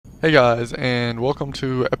Hey guys, and welcome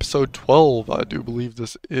to episode 12, I do believe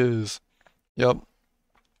this is. Yep,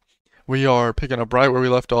 we are picking up right where we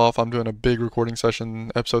left off. I'm doing a big recording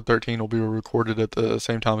session. Episode 13 will be recorded at the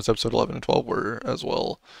same time as episode 11 and 12 were as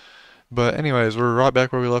well. But anyways, we're right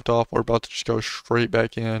back where we left off. We're about to just go straight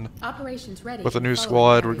back in. Operations ready With a in new the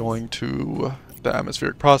following squad, we're areas. going to the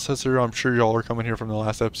atmospheric processor. I'm sure y'all are coming here from the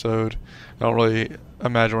last episode. I don't really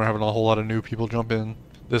imagine we're having a whole lot of new people jump in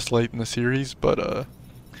this late in the series, but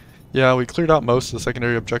yeah, we cleared out most of the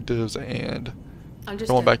secondary objectives and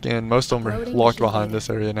going back in. Most of them are Uploading locked mission behind data. this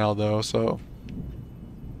area now though, so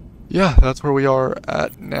yeah, that's where we are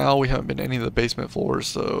at now. We haven't been to any of the basement floors,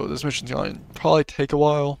 so this mission's gonna probably take a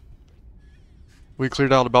while. We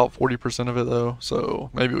cleared out about 40% of it though, so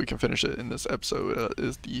maybe we can finish it in this episode,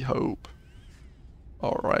 is the hope.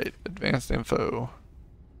 Alright, advanced info.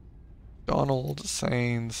 Donald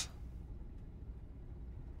Sains.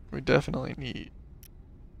 We definitely need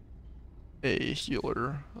a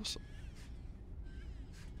healer.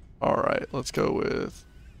 Alright, let's go with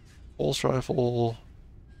pulse rifle.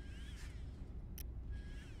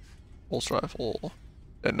 Pulse rifle.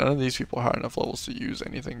 And none of these people are high enough levels to use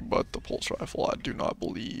anything but the pulse rifle, I do not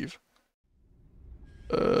believe.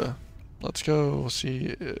 Let's go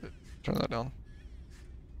see it. Turn that down.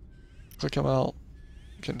 Click him out.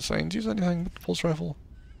 Can Sains use anything but the pulse rifle?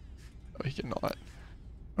 No, he cannot.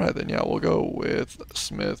 Alright then, yeah, we'll go with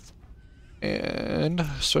Smith and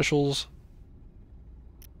specials.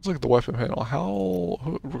 Let's look at the weapon panel.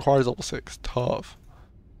 How requires level 6? Tough.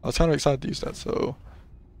 I was kind of excited to use that, so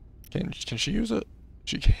can she use it?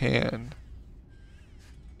 She can.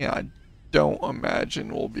 Yeah, I don't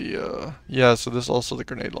imagine we'll be yeah, so this is also the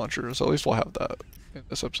grenade launcher, so at least we'll have that in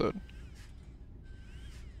this episode.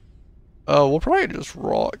 We'll probably just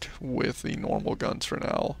rock with the normal guns for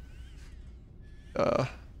now. Yeah,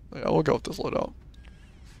 we'll go with this loadout.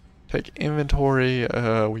 Take inventory.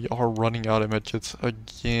 We are running out of medkits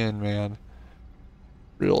again, man.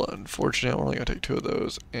 Real unfortunate. We're only gonna take 2 of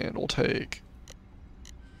those, and we'll take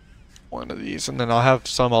 1 of these, and then I'll have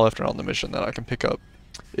some left around the mission that I can pick up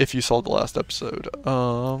if you saw the last episode.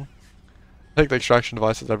 Take the extraction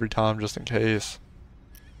devices every time just in case.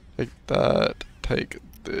 Take that. Take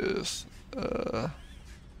this.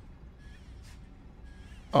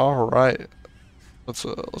 All right. Let's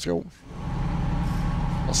go.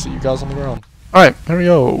 I'll see you guys on the ground. Alright, here we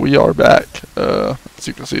go. We are back. As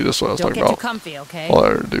you can see, this is what I was Don't talking get too about. comfy, okay? All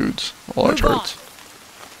our dudes, all our Move charts.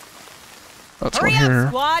 That's Hurry one up, here.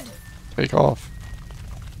 squad! Take off.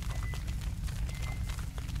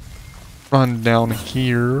 Run down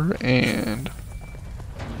here and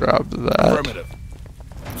grab that. Affirmative.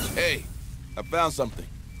 Hey, I found something.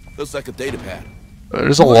 Looks like a data pad.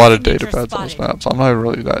 There's a More lot of data signatures pads on this spotted. map, so I'm not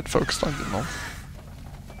really that focused on getting them.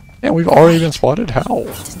 Yeah, we've already been spotted? How?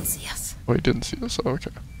 Didn't see us. Oh, he didn't see us. Oh,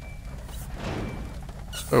 okay.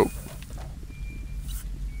 Oh.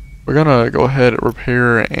 We're gonna go ahead and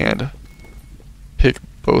repair and pick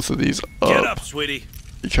both of these up. Get up, sweetie.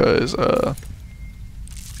 Because, we're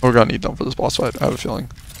gonna need them for this boss fight, I have a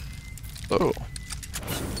feeling. So, go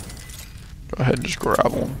ahead and just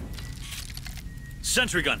grab them.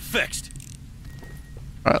 Sentry gun fixed.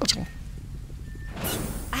 Alright, let's go.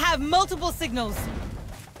 I have multiple signals.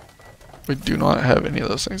 We do not have any of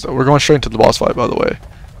those things though. We're going straight into the boss fight, by the way.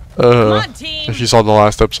 Come on, team. If you saw the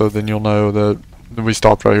last episode, then you'll know that we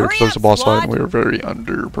stopped right here because Hurry there's a up, boss fight and squad. we were very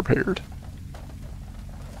underprepared.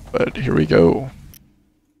 But here we go.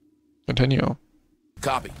 Continue.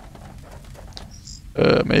 Copy.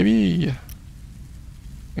 Maybe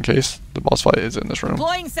in case the boss fight is in this room,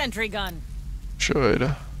 Deploying sentry gun.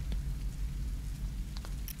 should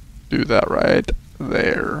do that right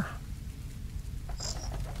there.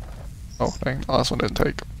 Oh dang, the last one didn't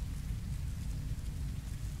take.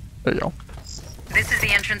 There you go. This is the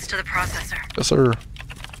entrance to the processor. Yes sir.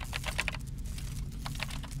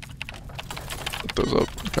 Put those up.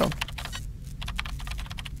 Okay.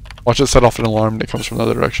 Watch it set off an alarm that comes from the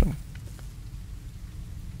other direction.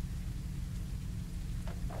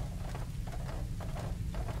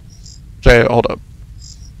 Okay, hold up.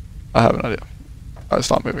 I have an idea. Alright,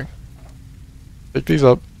 stop moving. Pick these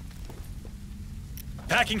up.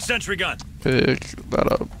 Packing sentry gun. Pick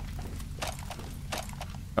that up.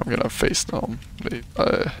 I'm gonna face them. In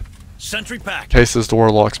Sentry pack. case this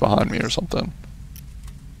door locks behind me or something.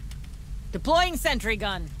 Deploying sentry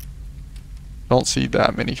gun. Don't see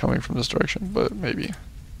that many coming from this direction, but maybe.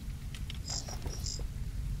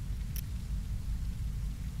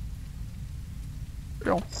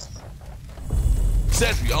 There we go.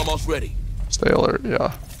 Sentry almost ready. Stay alert,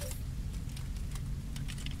 yeah.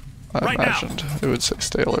 I Right now. imagined it would say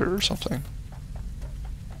stay alert or something.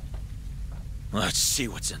 Let's see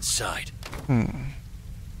what's inside. I'm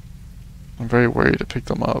very worried to pick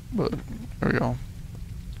them up, but there we go. I'm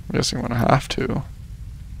guessing I'm gonna have to.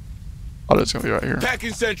 Oh, it's gonna be right here.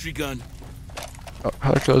 Packing sentry gun. Oh,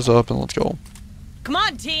 hack those up and let's go. Come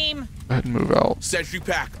on, team. Go ahead and move out. Sentry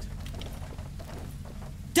packed.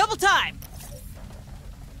 Double time.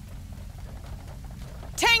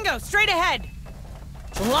 Tango, straight ahead.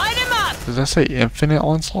 Light him up. Does that say infinite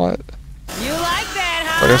onslaught? You like that,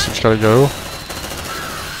 huh? I guess we just gotta go.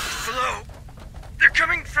 Below. They're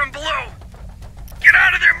coming from below. Get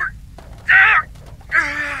out of there,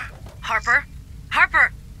 Harper?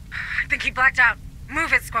 Harper! I think he blacked out.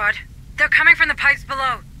 Move it, squad. They're coming from the pipes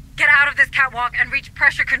below. Get out of this catwalk and reach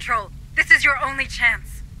pressure control. This is your only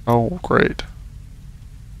chance. Oh, great.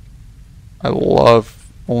 I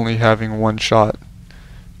love only having one shot.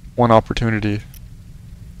 One opportunity.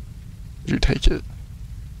 You take it.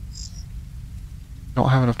 Don't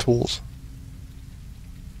have enough tools.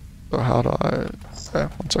 So how do I... Okay,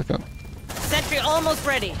 1 second. Sentry almost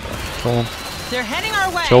ready. Kill them. They're heading our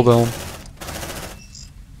way. Kill them.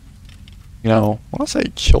 You know, when I say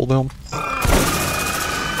kill them, Focus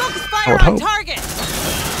I fire would on hope. target.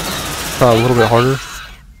 try a little bit harder.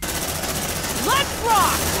 Let's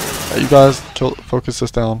rock. You guys, focus this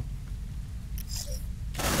down.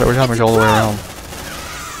 Okay, we gotta make it all the way around.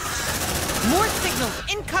 More signals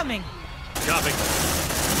incoming. Copy.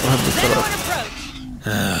 Go ahead and move that Zeno up. in approach. I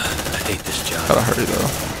hate this job. Gotta hurry though.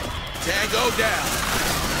 Tango down.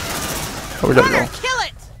 Oh, we gotta Runner, go. kill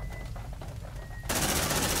it.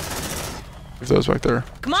 Leave those back there.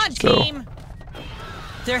 Come on, Let's go. team.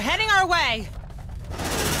 They're heading our way.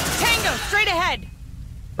 Tango, straight ahead.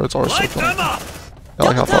 Or it's always Light so them funny. up! I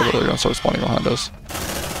like how Double far they're gonna start spawning behind us.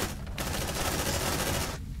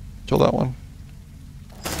 Kill that one.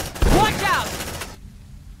 Watch out.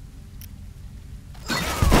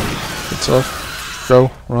 Good stuff.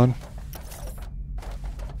 Go. Run.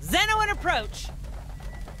 Zeno in approach.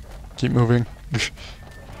 Keep moving.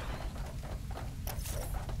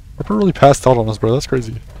 Harper really passed out on us, bro. That's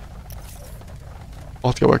crazy.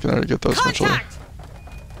 I'll have to go back in there to get those eventually. Contact.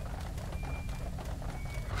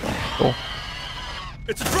 Cool.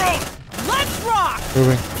 It's a drone! Let's rock.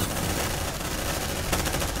 Moving.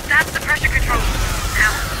 That's the pressure control.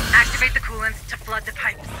 Now, activate the coolants to flood the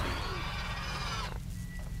pipes.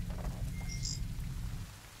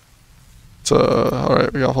 It's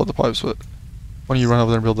alright, we gotta flood the pipes, but why don't you run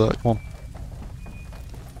over there and build that? Come on.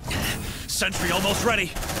 Sentry almost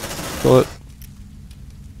ready. Kill it.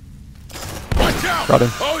 Watch out. Got him.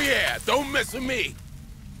 Oh yeah, don't mess with me.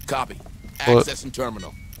 Copy. What? Accessing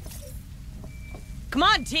terminal. Come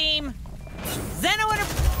on, team. Zeno in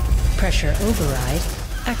approach. Pressure override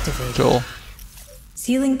activated. Kill.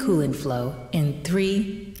 Sealing coolant flow in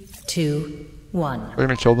 3, 2, 1. We're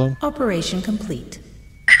gonna kill them. Operation complete.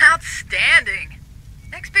 Outstanding.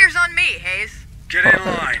 Next beer's on me, Hayes. Get in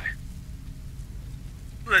line.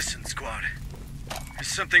 Listen, squad. There's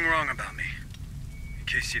something wrong about me. In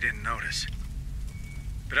case you didn't notice.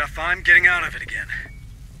 But if I'm getting out of it again,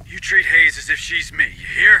 you treat Hayes as if she's me, you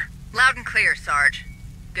hear? Loud and clear, Sarge.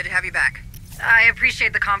 Good to have you back. I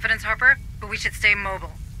appreciate the confidence, Harper, but we should stay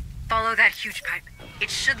mobile. Follow that huge pipe. It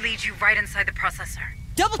should lead you right inside the processor.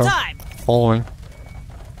 Double Oh. time. Following.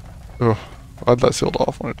 Ugh. I had that sealed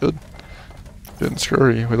off when it did. Getting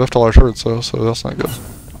scurry. We left all our shirts though, so that's not good.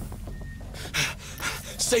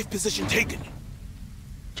 Safe position taken.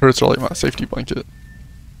 Turrets are like my safety blanket.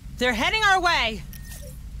 They're heading our way.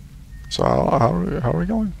 So how are we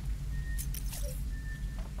going?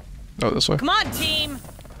 No, this way. Come on, team.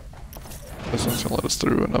 This one's gonna let us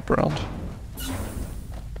through and up around.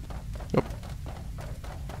 Yep.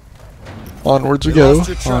 Onwards we go. lost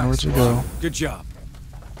your tracks, Onwards we go. Good job.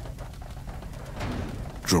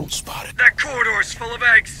 Drone spotted. That corridor's full of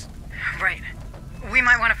eggs. Right. We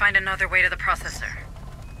might want to find another way to the processor.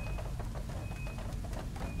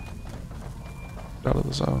 Out of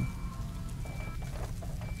the zone.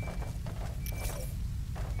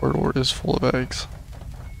 Corridor is full of eggs.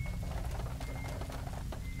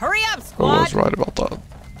 Hurry up, I squad. was right about that.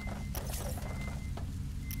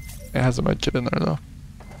 It has a med kit in there though.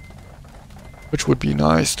 Which would be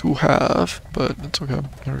nice to have, but it's okay.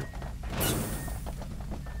 Here.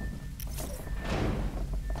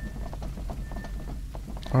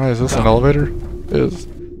 Alright, is this an elevator? It is.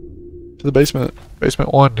 To the basement.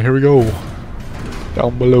 Basement 1, here we go.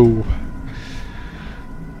 Down below.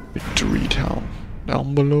 Victory Town.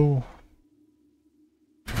 Down below.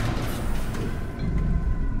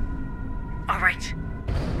 All right.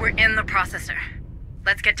 We're in the processor.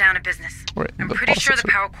 Let's get down to business. We're in I'm the pretty sure the processor.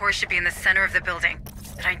 power core should be in the center of the building,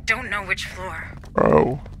 but I don't know which floor.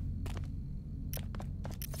 Bro.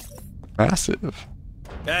 massive.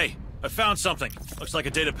 Hey, I found something. Looks like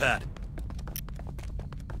a data pad.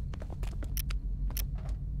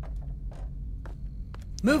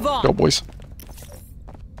 Move on. Go, boys.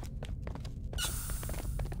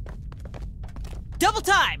 Double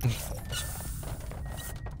time.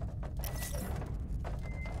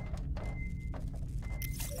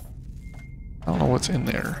 I don't know what's in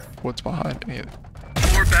there. What's behind any of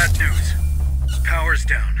it. More bad news. Power's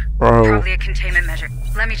down. Bro. Probably a containment measure.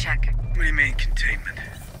 Let me check. What do you mean, containment?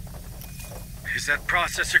 Is that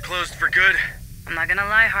processor closed for good? I'm not gonna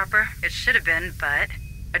lie, Harper. It should have been, but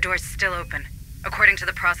a door's still open. According to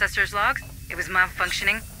the processor's logs, it was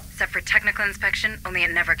malfunctioning, set for technical inspection, only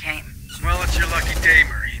it never came. Well, it's your lucky day,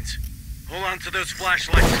 Marines. Hold on to those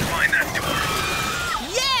flashlights and find that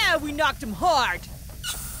door. Yeah, we knocked him hard.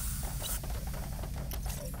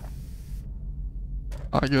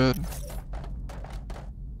 Not good.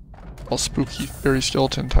 All spooky, very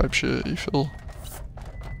skeleton type shit, you feel?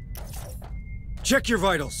 Check your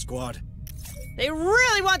vitals, squad. They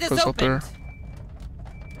really want this Goes up there. opened.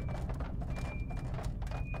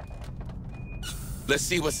 Let's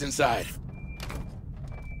see what's inside.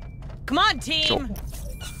 Come on, team. Go.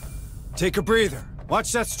 Take a breather.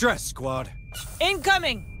 Watch that stress, squad.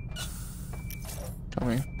 Incoming.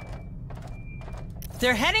 Coming.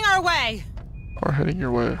 They're heading our way. Or heading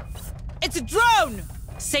your way. It's a drone.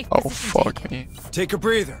 Safe Oh, position fuck taken. me. Take a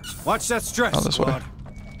breather. Watch that stress, Not this way. squad.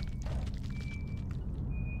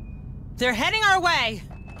 They're heading our way.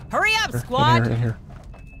 Hurry up, Here, squad. in here.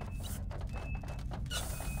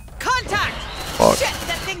 Contact. Fuck. Shit,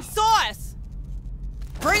 that thing saw us.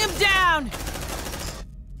 Bring him down.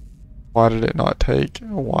 Why did it not take?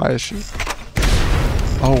 Why is she?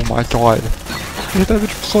 Oh my god. Hit that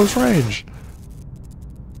bitch close range.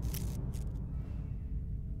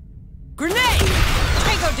 Grenade.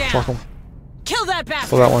 Tango down. Fuck him. Kill that bastard.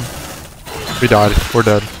 Kill that one. We died. We're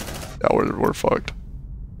dead. Yeah, we're fucked.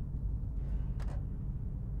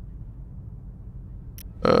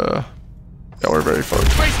 Yeah, we're very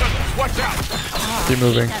fucked. Watch out! Keep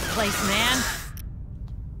moving. That place, man.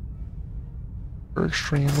 We're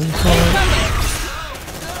extremely fucked.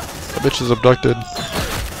 That bitch is abducted.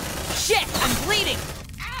 Shit, I'm bleeding.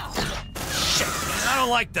 Shit, man, I don't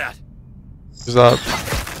like that. Is that?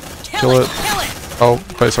 Kill it. Kill it. Oh,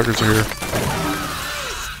 facehuggers are here.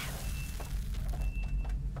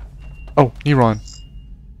 Oh, Neron.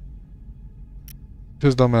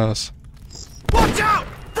 His dumbass. Watch out!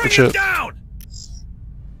 Bring Good shit. it down!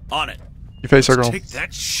 On it. You facehugger him. Take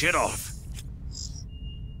that shit off.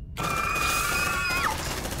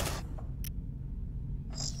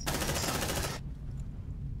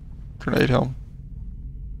 Grenade him.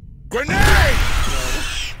 Grenade!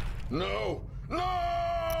 No!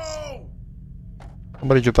 No!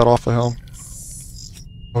 Somebody get that off of him.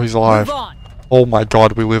 Oh, he's alive. Move on. Oh my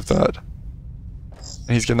god, we lived that. And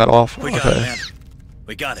he's getting that off. We got it, Okay. man.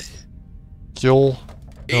 We got it. Heal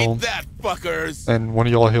Eat him. that, fuckers! And one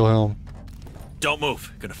of y'all heal him. Don't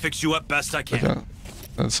move. Gonna fix you up best I can. Okay.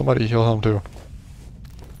 And somebody heal him too.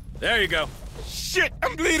 There you go. Shit,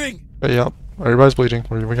 I'm bleeding! Hey, yep. Everybody's bleeding.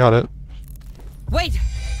 We got it. Wait,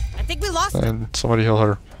 I think we lost him. And somebody heal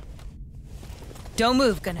her. Don't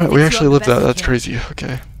move, gonna. Right, fix we you actually up lived the best that. I That's can. crazy.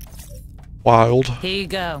 Okay. Wild. Here you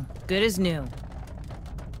go. Good as new.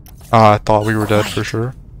 I thought we were dead for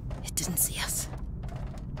sure. It didn't see us.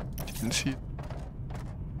 Didn't see.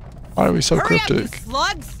 Why are we so Hurry up, you cryptic?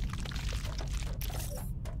 slugs!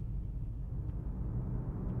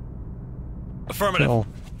 Affirmative. No.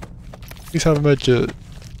 Please have a med kit.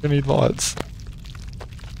 We need lots.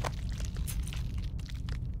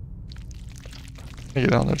 Get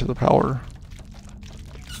down there to the power.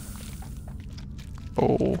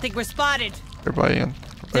 Oh, I think we're spotted. everybody in.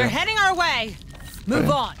 They're Everybody in. heading our way. Move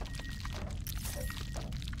Okay. on.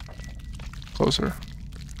 Closer.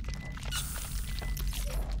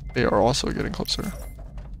 They are also getting closer.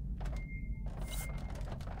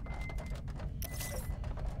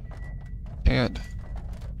 And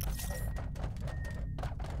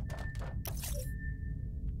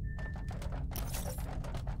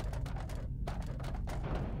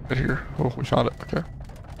right here. Oh, we found it. Okay.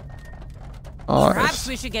 Perhaps Nice.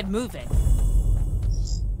 we should get moving.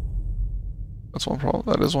 That's one problem.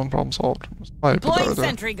 That is one problem solved. I put that Deploying right there.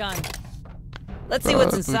 sentry gun. Let's see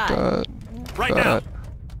what's inside. That, Right now. that.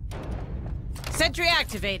 Sentry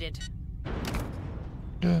activated.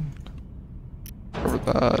 Good. Cover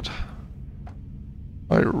that.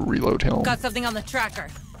 I reload him, Got something on the tracker.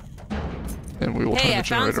 and we will Hey, turn I the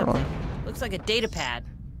found generator something. on. Looks like a data pad.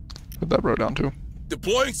 Put that bro down too.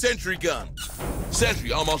 Deploying sentry gun.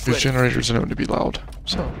 Sentry almost These ready. generators are known to be loud,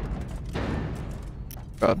 so.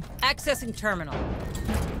 God. Accessing terminal.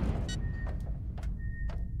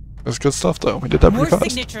 That's good stuff though. We did that More pretty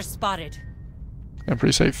fast. signatures spotted. And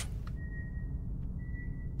pretty safe.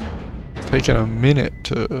 Taking a minute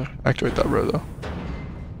to activate that row though.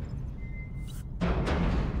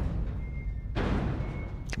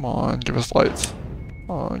 Come on, give us lights. Come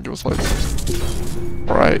on, give us lights.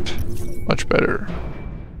 Alright. Much better.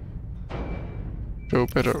 Go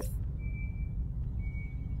better.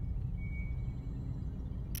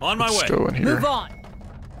 On my Let's way. go in here. Move on.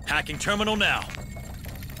 Hacking terminal now.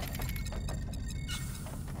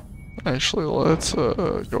 Actually, let's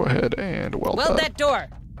go ahead and weld Weld that. that door.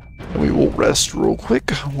 And we will rest real quick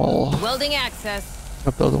while Welding access.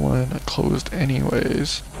 the other one closed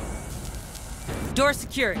anyways. Door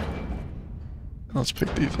secured. Let's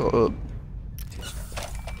pick these up.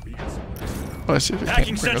 Let's see if it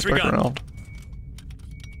Hacking can bring us sentry back gun. around.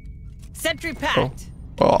 Sentry Oh, packed.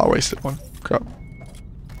 well, I wasted one. Crap.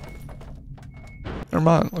 Never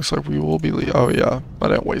mind. Looks like we will be. Oh yeah, I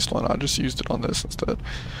didn't waste one. I just used it on this instead.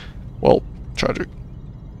 Well, tragic.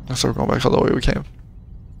 So we're going back all the way we came.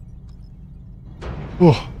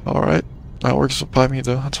 Whew. All right. That works by me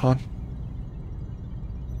though. That's fine.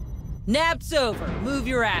 Nap's over. Move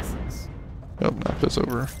your asses. Yep, nap is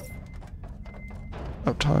over.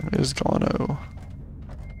 Nap time is gone. Oh.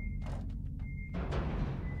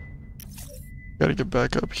 Gotta get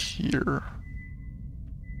back up here.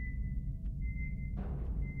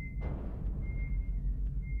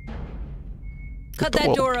 Cut the that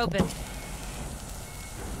weld. door open.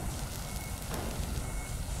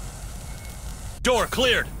 Door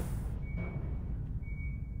cleared.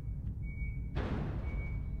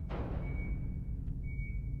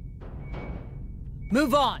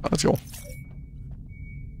 Move on. Let's go.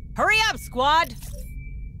 Hurry up, squad.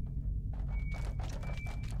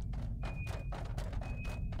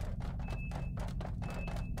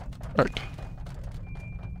 Alright.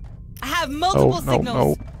 I have multiple Oh, no,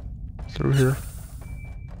 signals. no. Through here.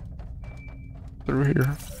 Through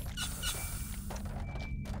here.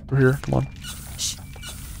 Through here, come on.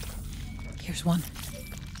 Here's one.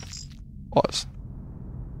 Pause.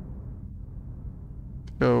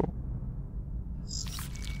 Go.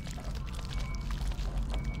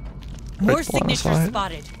 More Right, line of signatures sight.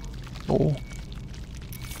 spotted. Oh.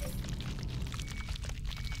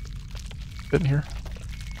 Get in here.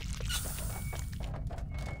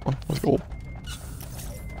 Come on, let's go.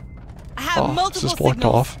 I have Oh, multiple this is blocked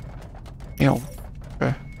signals. off. Damn.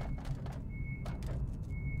 Okay.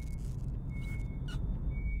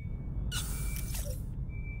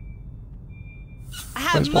 I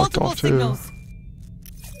have It's blocked multiple off too. signals.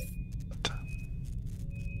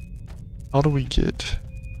 How do we get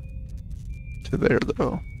to there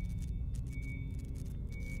though?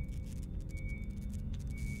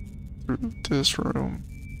 Through this room.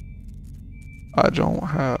 I don't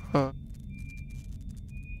have.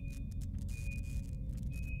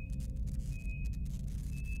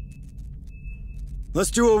 Let's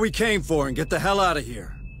do what we came for and get the hell out of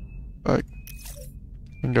here. Back.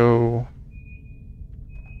 And go.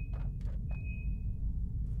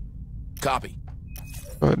 Copy.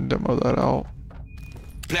 Go ahead and demo that out.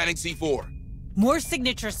 Planning C4. More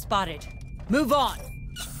signatures spotted. Move on.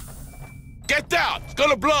 Get down! It's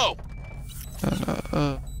gonna blow!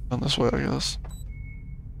 And on this way, I guess.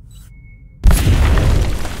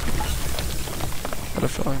 Had a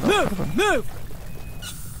feeling that would happen. Move!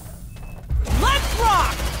 Let's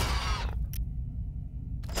rock!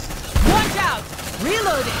 Watch out!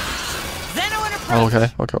 Reloading! Zeno and Oh, approach.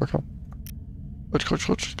 okay, okay.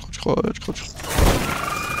 Clutch.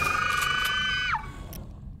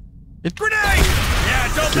 Grenade!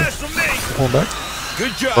 Yeah, don't mess with me! Hold back.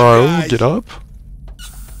 Good job, Bro, guys. get up.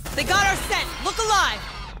 They got our scent. Look alive.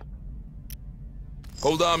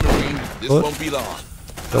 Hold on, Marine. This What? won't be long.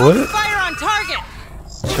 Kill it? Fire on target.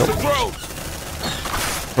 Kill The it.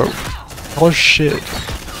 throat! Bro. Oh shit.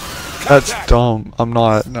 That's dumb. I'm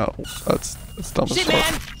not. No. That's dumb as Shit, fuck.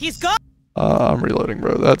 man. He's gone. I'm reloading,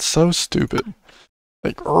 bro. That's so stupid.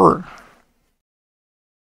 Like,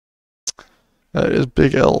 that is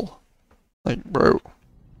big L. Like, bro.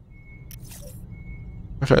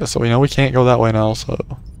 Okay, so we know we can't go that way now, so.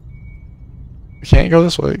 We can't go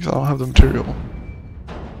this way because I don't have the material.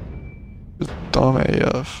 Just dumb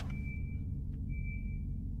AF.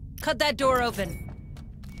 Cut that door open.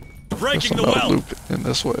 Breaking the I'll well. loop in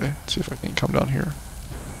this way. See if I can come down here.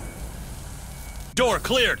 Door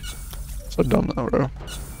cleared. So dumb though, bro.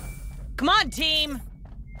 Come on, team.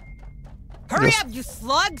 Hurry Yes. up, you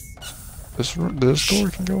slugs. This door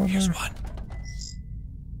can go in Here's there. one.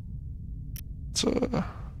 It's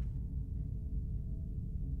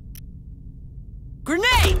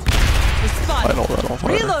Grenade! on. Light all that on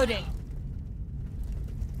fire. Reloading.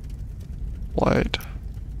 Light.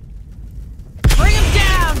 Bring him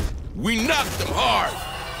down. We knocked them hard.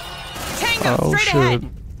 Tango, Oh straight shit. ahead.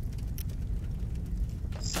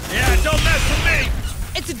 Yeah, don't mess with me!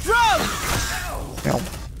 It's a drone. Ow.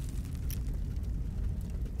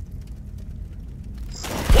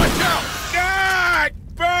 Watch out! Ah,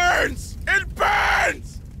 it burns! It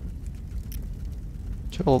burns!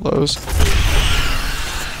 Kill those.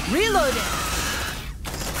 Reloading.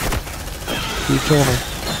 Keep killing them.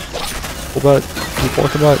 Pull back. Keep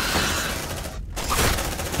walking back.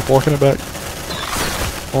 Keep walking it back.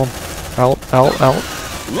 Come on. Out, out, out.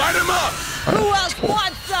 Light him up! Who else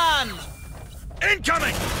wants some?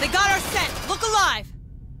 Incoming! They got our scent. Look alive.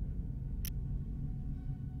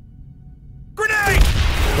 Grenade!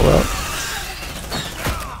 Pull out.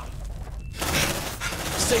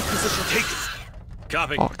 Safe position taken.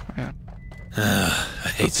 Copy. Fuck, man. I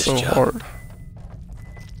hate It's so this job. hard.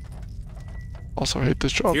 Also hate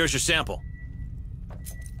this job. Here's your sample.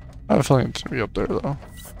 I have a feeling it's gonna be up there though.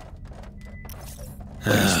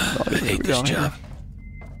 I hate this job.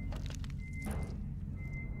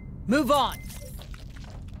 Move on.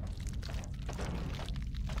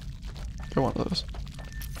 Get one of those.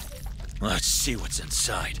 Let's see what's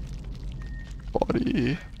inside.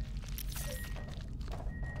 Body.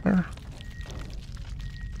 There.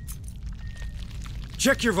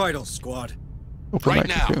 Check your vitals, squad. Open Right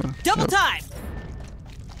that now. cocoon. Double Yep. time.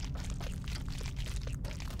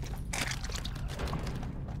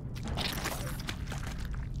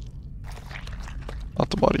 Not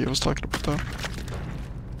the body I was talking about though.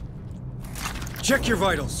 Check your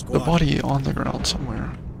vitals, The squad. body on the ground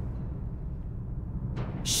somewhere.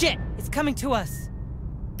 Shit, it's coming to us.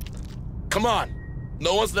 Come on.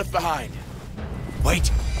 No one's left behind. Wait,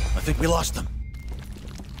 I think we lost them.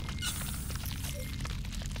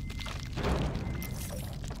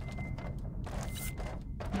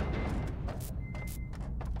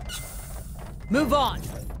 Move on.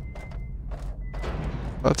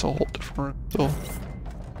 That's a whole different still.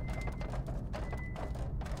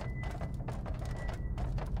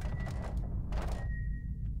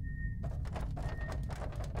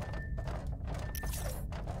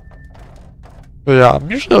 But yeah, I'm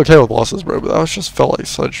usually okay with losses, bro, but that was just felt like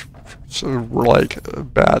such like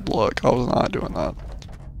bad luck. I was not doing that.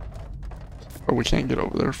 But we can't get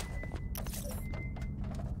over there.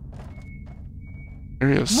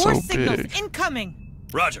 Area is More so signals big. incoming.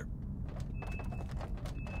 Roger.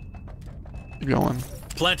 Keep going.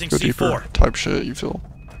 Planting Go C4. deeper type shit, you feel.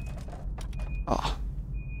 Ah,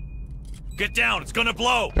 Get down, it's gonna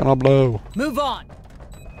blow. gonna blow. Move on.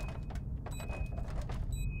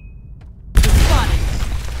 Spotted.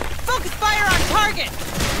 Focus fire on target.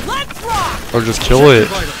 Let's rock. Or just kill Check your it,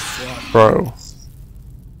 vitals, squad. bro.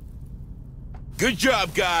 Good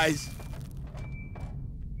job, guys.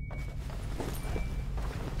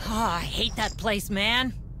 Ah, I hate that place,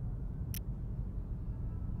 man.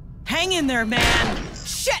 Hang in there, man.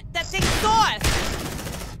 Shit, that thing saw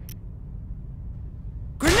us.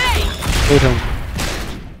 Grenade. Hit him.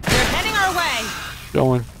 They're heading our way.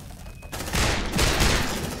 Going.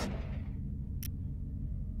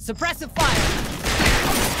 Suppressive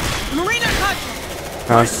fire. Marina country.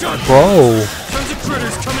 Nice. Bro. Tons of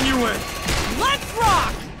critters coming your way. Let's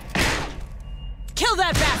rock. Kill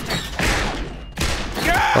that bastard.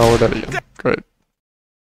 Oh, we're dead again. Great.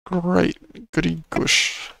 Great. Goody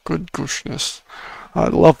gush. Good gushness. I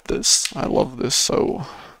love this. I love this so.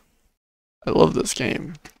 I love this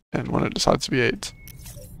game. And when it decides to be AIDS.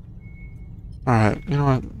 Alright, you know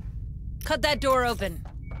what? Cut that door open.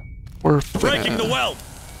 We're Breaking the finna weld.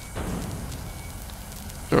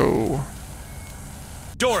 go.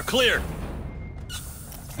 Door cleared.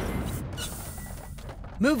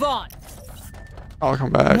 Move on. I'll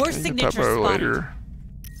come back More and get that signatures bro spotted. later.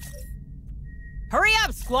 Hurry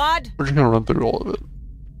up, squad. We're just gonna run through all of it.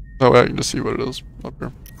 That way I can just see what it is up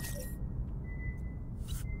here.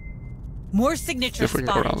 More See signatures if we can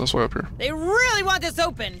go around spotted. this way up here. They really want this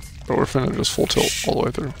opened. But we're finna just full tilt all the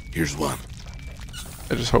way through. Here's one.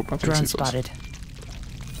 I just hope nothing Drone sees us. spotted.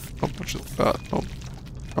 Oh, what's that? Oh,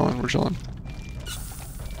 going, we're chilling.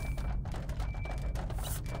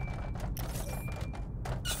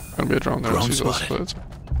 Gonna be a drone there. Drone Sees us, spotted. but it's...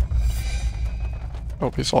 Oh,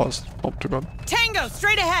 he saw us. Oh, too bad. Tango,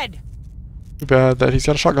 straight ahead. Too bad that he's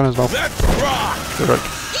got a shotgun in his mouth. Let's rock! Good right.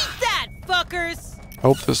 Eat that, fuckers. I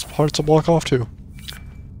hope this part's a block off too.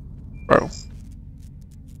 Bro.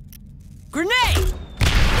 Grenade.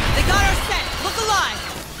 They got our scent. Look alive.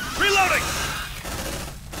 Reloading.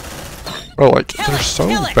 Bro, like, Kill they're it, so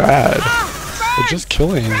kill it. bad. Ah, They're burn, just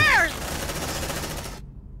killing. burn.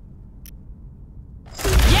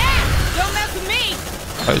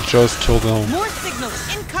 I just killed him. More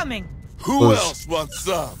signals incoming. Who Liz. else wants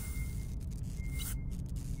some?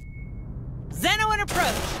 Zeno in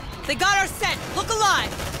approach. They got our scent. Look alive.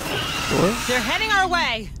 What? They're heading our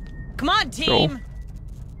way. Come on, team.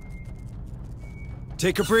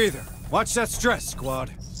 Take a breather. Watch that stress,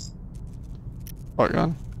 squad. Right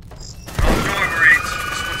gun. Wrong door, Marines.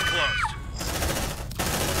 This one's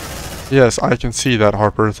closed. Yes, I can see that,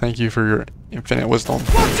 Harper. Thank you for your infinite wisdom.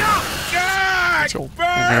 Watch out! God! Let's go.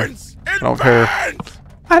 Burns! I It don't care. burns!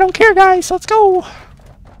 I don't care, guys. Let's go.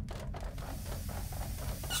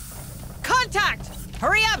 Contact.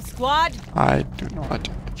 Hurry up, squad. I do not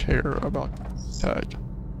care about tag.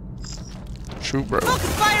 Shoot, bro.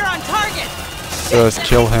 Focus fire on target. Just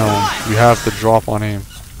kill him. You have to drop on him.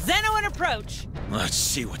 Zeno in approach. Let's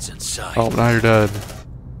see what's inside. Oh, now you're dead.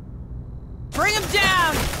 Bring him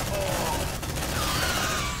down.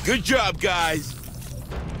 Good job, guys.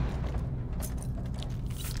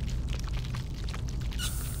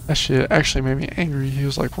 That shit actually made me angry. He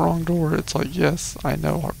was like, wrong door. It's like, yes, I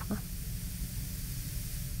know, Harper.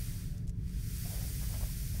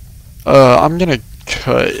 I'm gonna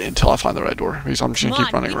cut until I find the right door because I'm just gonna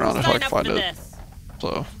keep running around until I can find it.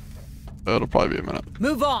 So, it'll probably be a minute.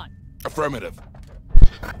 Move on. Affirmative.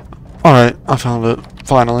 Alright, I found it.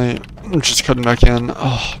 Finally. I'm just cutting back in.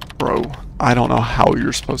 Oh, bro. I don't know how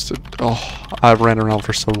you're supposed to. Oh, I ran around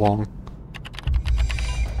for so long.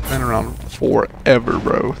 Ran around forever,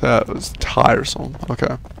 bro. That was tiresome.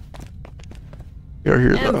 Okay. You're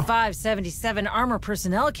here, though. M577 armor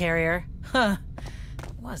personnel carrier. Huh.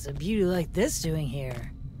 What's a beauty like this doing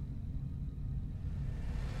here?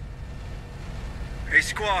 Hey,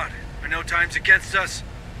 squad. I know time's against us,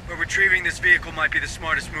 but retrieving this vehicle might be the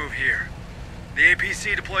smartest move here. The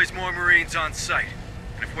APC deploys more Marines on site,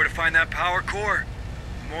 and if we're to find that power core,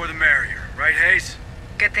 the more the merrier. Right, Hayes?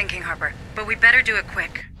 Good thinking, Harper. But we better do it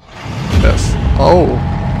quick. Yes. Oh.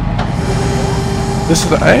 This is.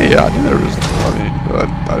 Hey, I knew there was. I mean,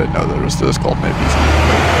 I didn't know there was this called maybe.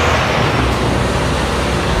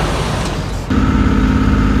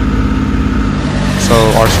 So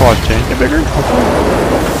our squad can get bigger? Hopefully.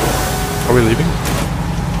 Are we leaving?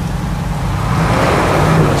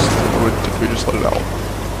 Or did we just let it out?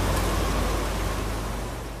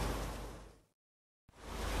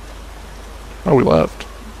 Oh, we left. I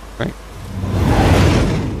think.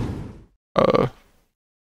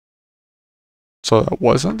 So that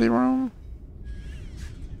wasn't the room?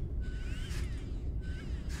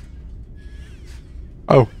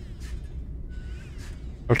 Oh.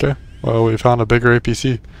 Okay. Well, we found a bigger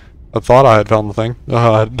APC. I thought I had found the thing.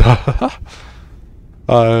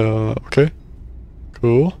 Okay.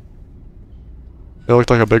 Cool. It looked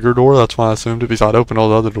like a bigger door, that's why I assumed it, because I'd opened all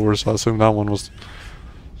the other doors, so I assumed that one was,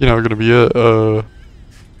 you know, gonna be it. Well,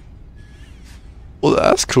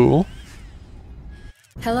 that's cool.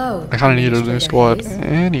 Hello. I kinda needed a new squad Hayes.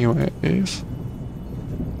 anyways.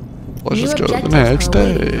 Let's New just go to the objectives next are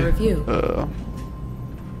awaiting day. for review.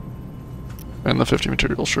 And the 50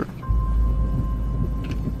 material, sure.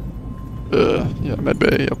 Yeah,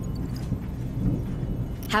 medbay, yep.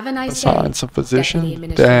 Have a nice day. Assign some Deputy position.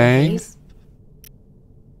 Administrator Dang. Hayes.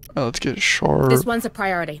 Let's get sharp. This one's a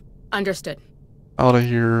priority. Understood. Out of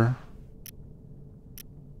here.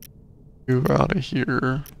 You out of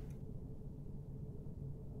here.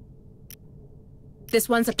 This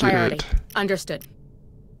one's a Get priority. it. Understood.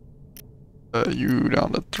 You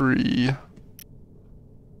down to 3.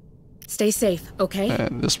 Stay safe, okay?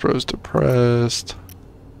 And this bro's depressed.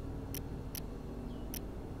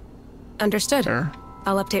 Understood. There.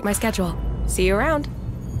 I'll update my schedule. See you around.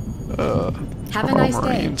 Have a our nice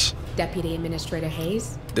Marines. day, Deputy Administrator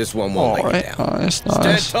Hayes. This one won't make it Alright, down. nice, Stand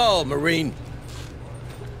nice. tall, Marine.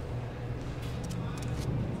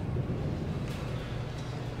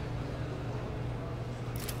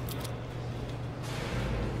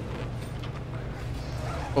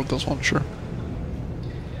 Oh, this one, sure.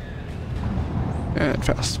 And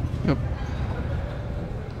fast. Yep.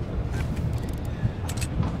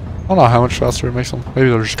 I don't know how much faster it makes them. Maybe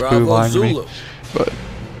they're just completely Bravo lying to me. Zulu. But,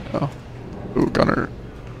 no. Ooh, Gunner.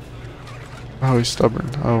 Oh, he's stubborn.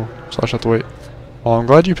 Oh, so I just have to wait. Well, I'm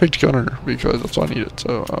glad you picked Gunner, because that's what I needed.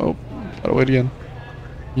 So, oh, gotta wait again.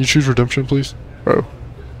 Can you choose Redemption, please? Bro.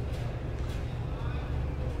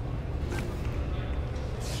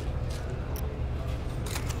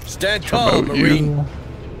 Stand tall, Promote Marine. you.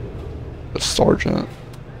 The Sergeant.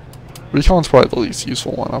 Recon's probably the least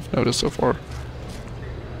useful one I've noticed so far.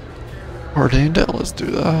 Ordained, let's do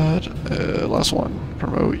that. Last one.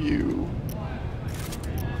 Promote you.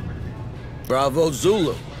 Bravo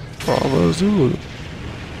Zulu. Bravo Zulu.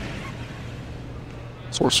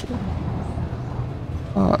 Sourceful.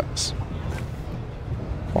 Nice.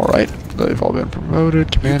 Alright, they've all been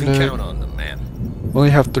promoted, commanded. You can count on them, man. We only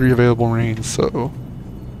have 3 available Marines, so...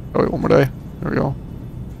 Oh wait, one more day. There we go.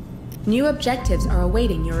 New objectives are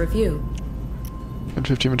awaiting your review. And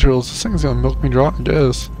 15 materials. This thing's gonna milk me dry, I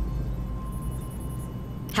guess.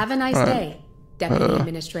 Have a nice day, Deputy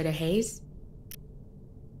Administrator Hayes.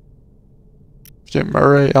 Get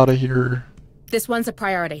Murray out of here. This one's a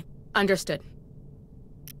priority. Understood.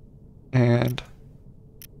 And...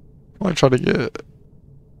 I want to try to get...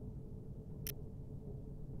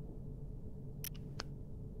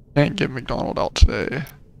 Can't get McDonald out today.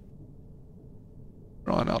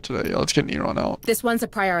 Neron out today. Yeah, let's get Neron out. This one's a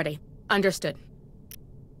priority. Understood.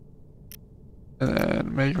 And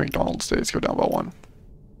then make McDonald's days go down by 1.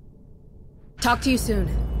 Talk to you soon.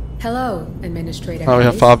 Hello, Administrator. Oh, we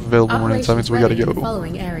have Hayes. 5 available Marines. That means we gotta Operations ready in go. the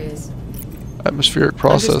following areas. Atmospheric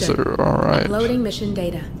processor. Alright. Uploading mission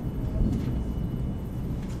data.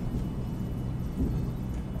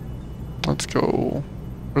 Let's go.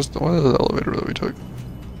 What is the elevator that we took?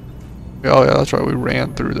 Oh yeah, that's right. We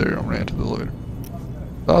ran through there and ran to the elevator.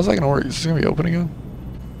 How's that gonna work? Is this gonna be open again?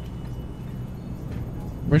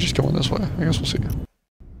 We're just going this way. I guess we'll see.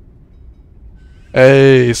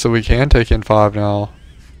 Hey, so we can take in 5 now.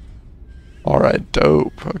 Alright,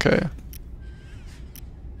 dope. Okay.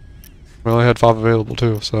 We only had 5 available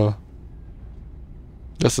too, so...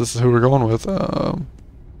 Guess this is who we're going with. Yeah,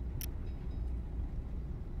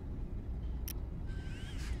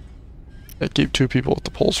 keep 2 people with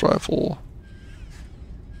the pulse rifle.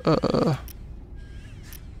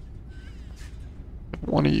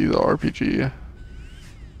 One of you the RPG.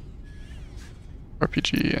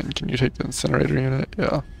 RPG, and can you take the incinerator unit?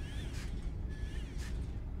 Yeah.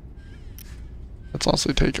 Let's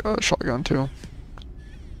honestly take a shotgun too.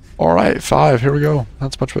 Alright, 5, here we go.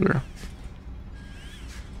 That's much better.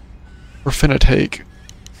 We're finna take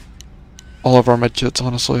all of our medkits,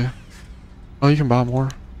 honestly. Oh, you can buy more.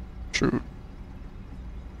 Shoot.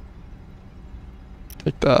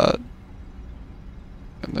 Take that.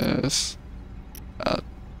 And this. That.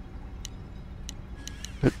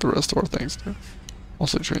 Take the rest of our things too.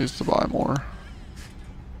 Also choose to buy more.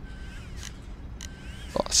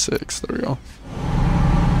 6, there we go.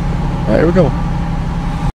 Alright, here we go.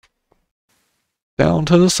 Down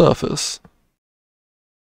to the surface.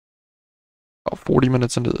 About 40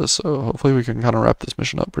 minutes into this, so hopefully we can kind of wrap this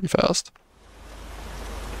mission up pretty fast.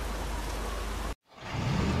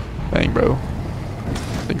 Bang, bro.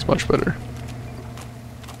 Things much better.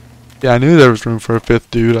 Yeah, I knew there was room for a 5th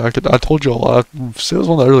dude. I told you all. It was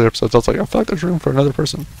one of the earlier episodes. I was like, I feel like there's room for another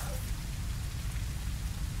person.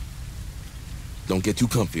 Don't get too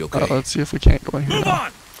comfy, okay? Let's see if we can't go in here. Move now.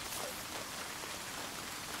 on!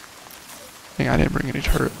 Dang, I didn't bring any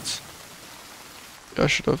turrets. Yeah, I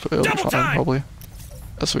should have. It'll be Double fine, time! probably.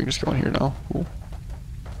 Yeah, so we can just go in here now. Cool.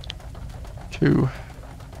 2.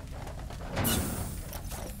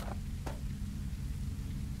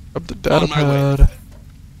 Up the data On my way. pad.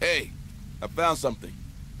 Hey, I found something.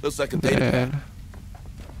 Looks like a data pad. And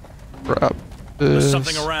grab There's this.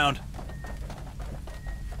 something around.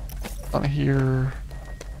 On here.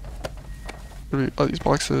 Oh, these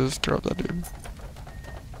boxes. Grab that dude.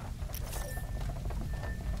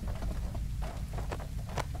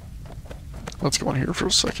 Let's go in here for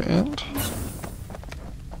a second.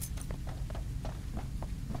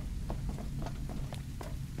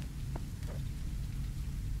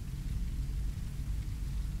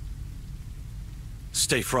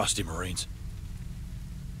 Stay frosty, Marines.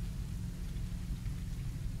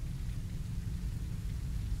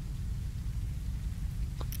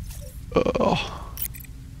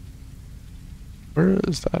 Where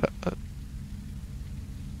is that at?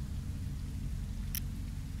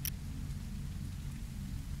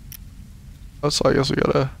 Oh, so I guess we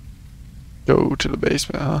gotta go to the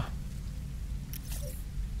basement, huh?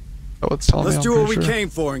 Oh, it's telling me. Let's I'm do what pretty we sure. came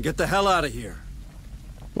for and get the hell out of here.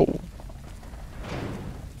 Oh.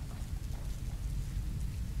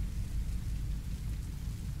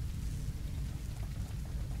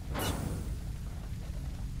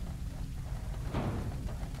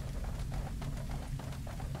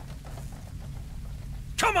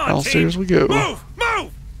 Come on, Downstairs team. we go. Move!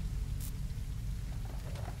 Move!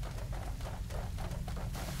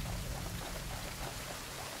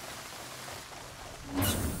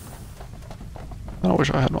 I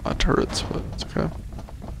wish I had my turrets, but it's okay.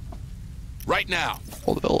 Right now.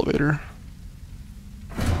 Hold the elevator.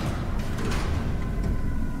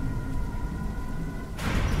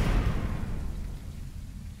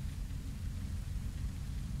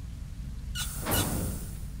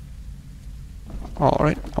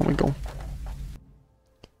 Alright, on we go.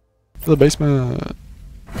 To the basement.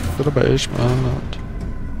 to the basement.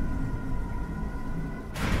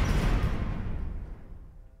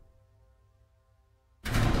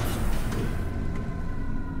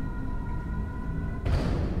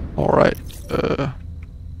 Alright,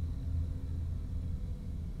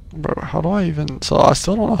 bro, how do I even, so I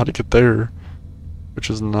still don't know how to get there, which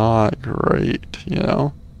is not great, you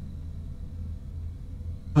know?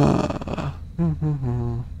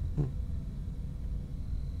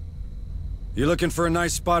 You looking for a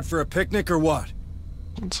nice spot for a picnic or what?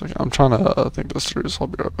 One second, I'm trying to think this through, so I'll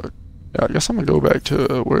be right back. Yeah, I guess I'm gonna go back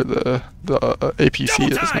to where the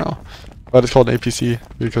APC is now. I just called it APC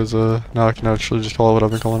because now I can actually just call it what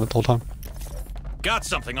I've been calling it the whole time. Got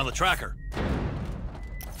something on the tracker.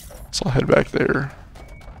 So I'll head back there.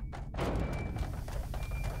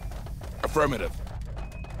 Affirmative.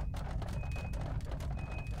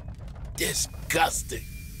 Disgusting.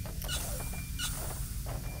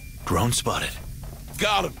 Drone spotted.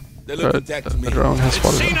 Got him. They look attacked me. The drone has It's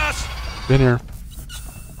spotted seen him. us. In here.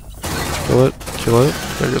 Kill it. Kill it.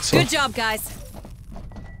 Very good stuff. Good job, guys.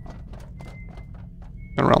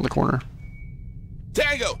 And around the corner.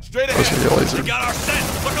 Tango, straight That's ahead. gonna be a laser. We got our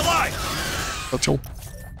scent. Look alive. Let's go.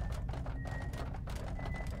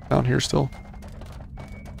 Down here still.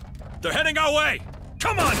 They're heading our way.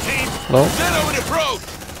 Come on, team. No. Send over the approach.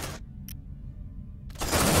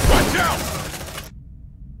 Watch out.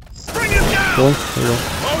 Bring him down. Kill him. There you go.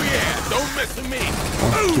 Oh yeah, don't mess with me.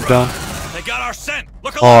 Oh, keep down. They got our scent.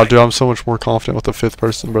 Look Oh, alive. dude, I'm so much more confident with the 5th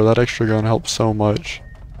person, bro. That extra gun helps so much.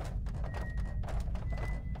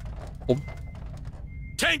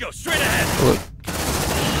 Tango, straight ahead.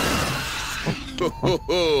 Kill it.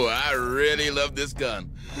 Oh, I really love this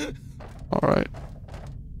gun. Alright.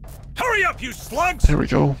 Hurry up, you slugs. There we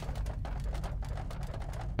go.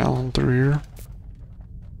 Down through here.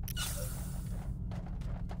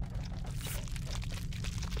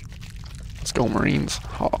 Let's go, Marines.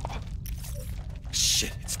 Oh.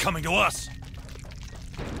 Shit, it's coming to us.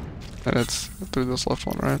 And it's through this left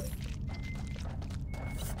one, right?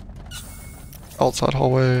 Outside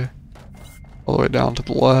hallway. All the way down to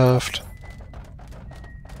the left.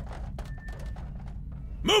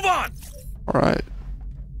 Move on. Alright.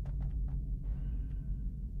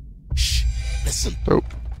 Shh, listen. Dope.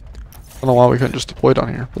 I don't know why we couldn't just deploy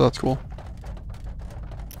down here, but that's cool.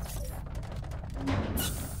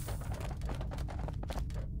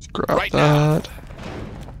 Let's grab Right now. that.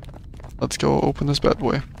 Let's go open this bad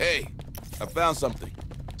boy. Hey, I found something.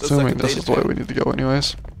 Looks Assuming like a this data is the way pad. we need to go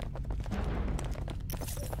anyways.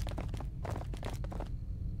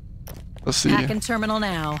 Let's see. Back in terminal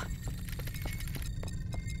now.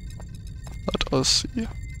 Let us see.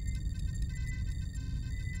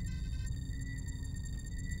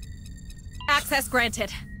 Access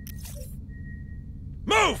granted.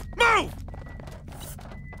 Move, move.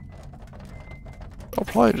 I'll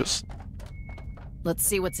probably just Let's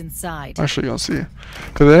see what's inside. actually gonna see.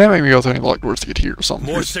 Cause they didn't make me go through any locked doors to get here or something.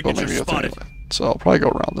 More They'll make me signatures go through spotted. anyway. So I'll probably go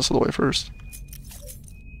around this other way first.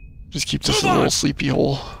 Just keep this a Move on. little sleepy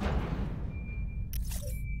hole.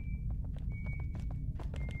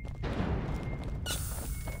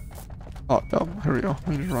 Oh, yeah, here we go.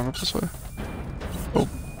 We need to run up this way. Oh,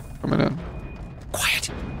 coming in. Quiet.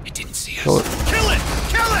 It didn't see us. Kill it. Kill it.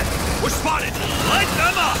 Kill it. We're spotted. Light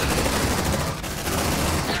them up.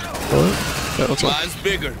 Kill it. Yeah, let's go. Mine's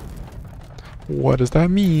bigger. What does that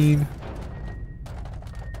mean?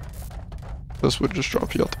 This would just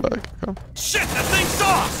drop you out the back. Okay. Shit, that thing's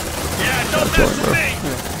off. Yeah, don't Kill mess it, with bro.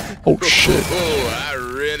 me. Oh shit. Oh, I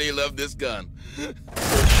really love this gun.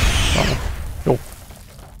 Yo.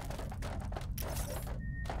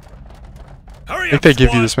 Hurry I think up, they give you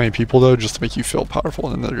squad. this many people though just to make you feel powerful,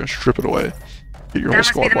 and then they're gonna strip it away. Get your That whole must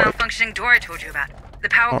be squad the wiped. malfunctioning door I told you about. The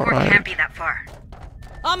power cord Alright. can't be that far.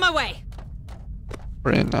 On my way.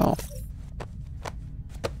 We're in now.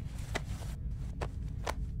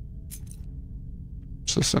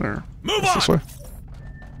 It's the center. Move It's this way.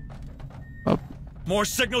 on. Up. More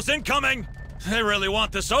signals incoming. They really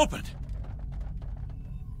want this opened.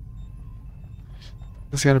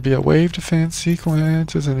 It's gonna be a wave defense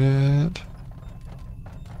sequence, isn't it?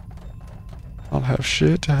 I don't have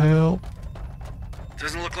shit to help.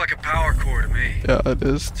 Doesn't look like a power core to me. Yeah, it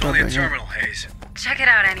is. It's only a Dang it. terminal haze. Check it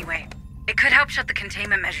out anyway. It could help shut the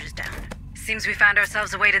containment measures down. Seems we found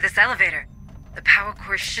ourselves a way to this elevator. The power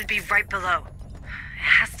core should be right below. It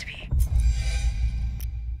has to be.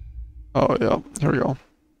 Oh yeah, here we go.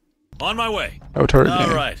 On my way. Oh, turret All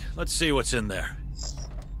game. right, let's see what's in there.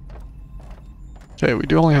 Okay, we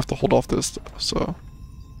do only have to hold off this though, so.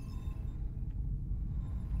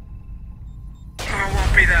 Oh, it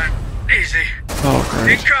won't be that easy. Oh,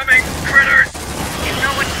 great. Incoming, critters! You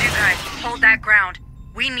know what to do, guys. Hold that ground.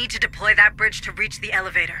 We need to deploy that bridge to reach the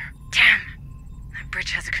elevator. Damn. That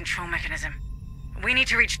bridge has a control mechanism. We need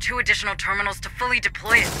to reach 2 additional terminals to fully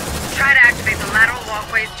deploy it. Try to activate the lateral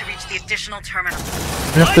walkways to reach the additional terminals.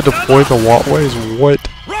 We have to deploy the walkways? What?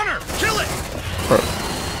 Runner! Kill it! Bro.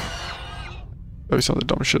 That was some of the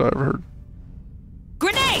dumbest shit I ever heard.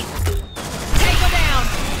 Grenade! Tango down!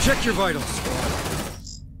 Check your vitals.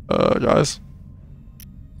 Guys.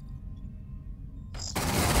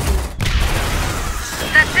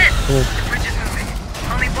 That's it. Cool. The bridge is moving.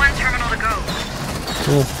 Only 1 terminal to go.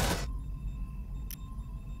 Cool.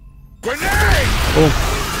 Grenade! Cool.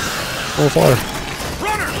 Oh, fire.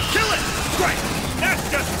 Runner! Kill it! Great! That's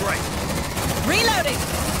just great! Reloading!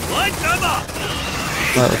 Light them up!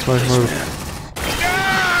 Alright, let's make a move.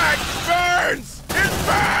 Ah, it burns! It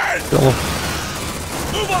burns! Kill him.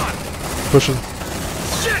 Move on! Pushing.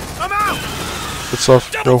 Shit! I'm out! Good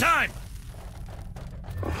stuff. Double Go. time!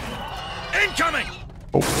 Incoming!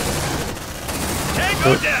 Oh.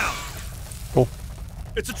 Tango down! Cool.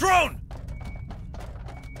 It's a drone!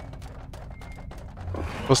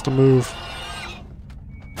 What's the move?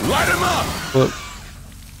 Light him up! But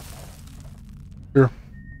here.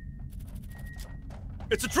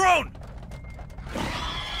 It's a drone!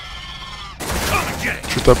 Come and get it!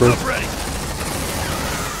 Shoot that bird. I'm ready!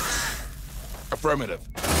 Affirmative.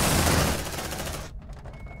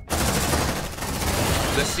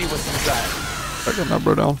 Let's see what's inside. I got that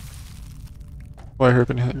bro down. Right here,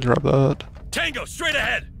 can you grab that? Tango, straight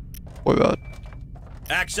ahead! Play that.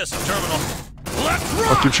 Access the terminal. Left I'll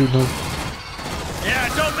rock! keep shooting him. Yeah,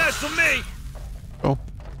 don't mess with me! Go.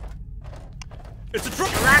 It's a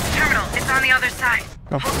drone! The last terminal. It's on the other side.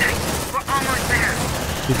 Go. Hold tight. We're almost there.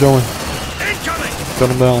 Keep going. Incoming! Gun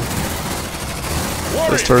him down.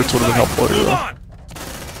 Warrior, Those turrets would have been helpful Move earlier. on!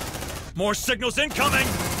 More signals incoming!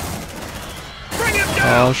 Bring him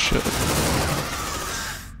down! Oh shit.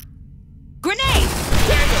 Grenade!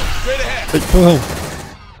 Tango, straight ahead! Hey, kill him.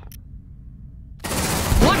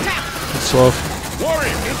 Watch out! Good stuff. Warrior,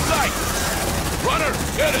 in sight! Runner,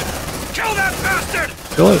 get it! Kill that bastard!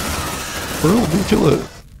 Kill it. Bro, let me kill it.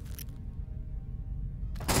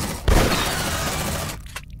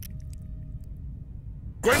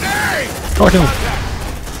 Grenade! Fuck him.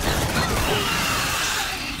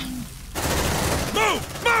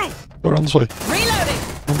 Move! Move! Go around this way. Reloading!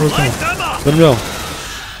 One bro's Light down. them up! Let him go.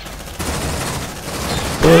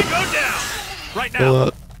 Kill it. Go down! Right Kill now!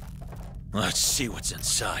 that. Let's see what's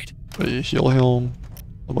inside. Somebody heal him.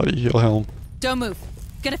 Somebody heal him. Don't move.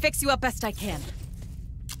 Gonna fix you up best I can.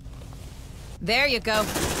 There you go.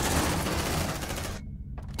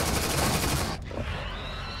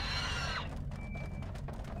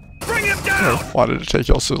 Bring him Oh, down! why did it take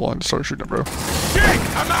y'all so long to start shooting, bro? Jake,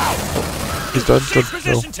 I'm out! He's dead. Safe Good.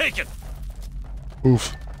 position Go. taken!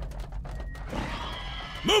 Move.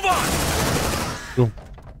 Move on! Go.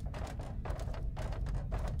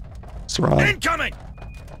 Surround. Incoming!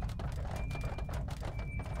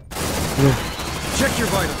 Go. Check your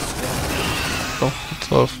vitals. Go. Good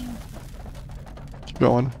stuff. Keep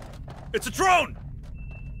going. It's a drone!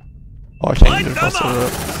 Oh, I can't Light get them across up!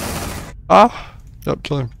 that. Ah! Yep,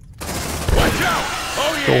 kill him. Watch out!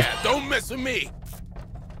 Oh yeah, don't mess with me!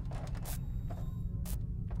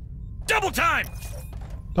 Double time!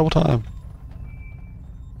 Double time.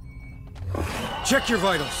 Check your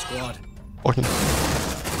vitals, squad. Fucking.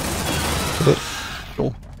 Kill it.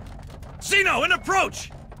 Go. Xeno, in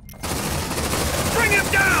approach! Bring him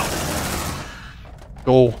down!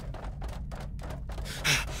 Go.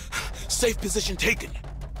 Safe position taken.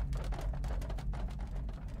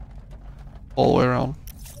 All the way around.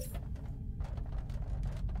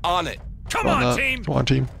 On it. Come Run on, that. team! Come on,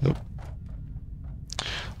 team. Yep.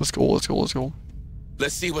 Let's go, let's go, let's go.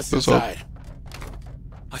 Let's see what's What's up? inside.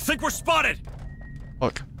 I think we're spotted!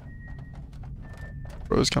 Fuck.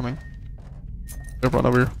 Bro's coming. Everyone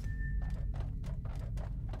over here.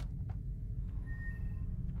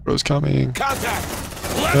 Bro's coming. Contact!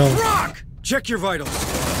 Let's Yeah. rock! Check your vitals.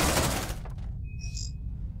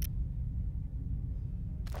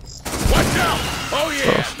 Watch out! Oh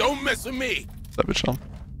yeah, Stuff. don't mess with me! That bitch on.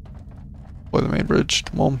 Play the main bridge.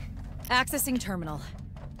 Come on. Accessing terminal.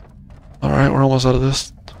 Alright, we're almost out of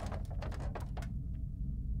this.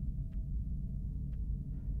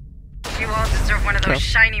 You all deserve one of those Yeah.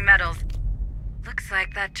 shiny medals. Looks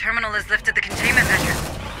like that terminal has lifted the containment measure.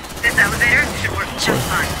 This elevator should work just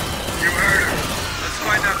fine. You heard her. Let's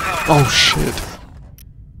find that power. Oh shit.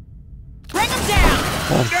 Bring him down!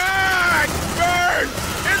 Come on. Ah, it burns!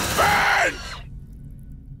 It burns!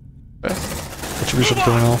 Okay. Retribution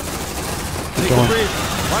terminal. Keep Take a going. breather.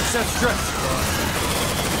 Watch that stress.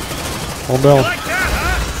 Calm You down. like that?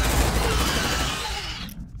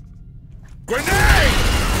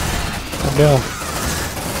 down.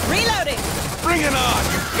 Reloading. Bring it on,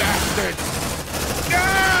 you bastard!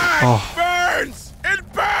 Ah, Oh. it burns!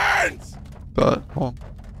 It burns! But, well.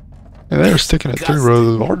 And they're sticking it through,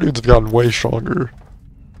 bro. Our dudes have gotten way stronger.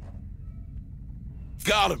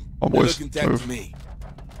 Got him. Oh, boys, They're looking dead move. to me.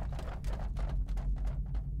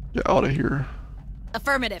 Get out of here.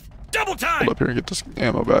 Affirmative. Double time! Hold up here and get this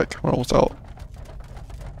ammo back. We're almost out.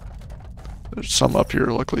 There's some up here,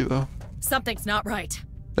 luckily, though. Something's not right.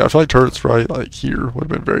 Yeah, I feel like turrets right, like, here would have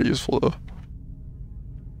been very useful, though.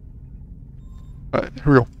 Alright,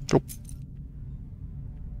 here we go. Go.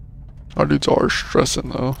 Our dudes are stressing,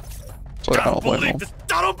 though. So I don't blame them.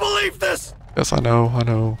 I don't believe this! Yes, I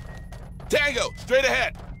know. Tango, straight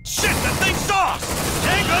ahead. Shit, that thing's sauce!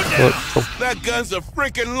 Tango down! Look, go. That gun's a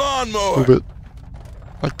freaking lawnmower. Move it.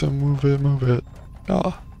 Like to move it.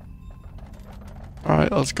 Ah.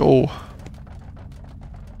 Alright, let's go.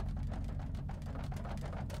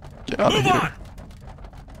 Get out of Move here. on!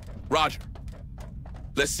 Roger.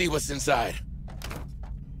 Let's see what's inside.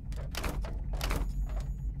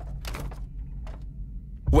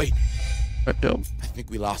 Wait, Right, yep. I think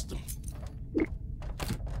we lost him.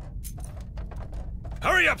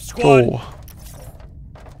 Hurry up, squad! Go.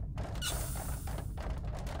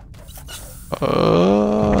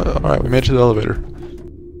 Alright, we made it to the elevator.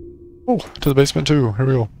 Oh, to the basement too. Here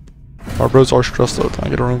we go. Our bros are stressed though. Can I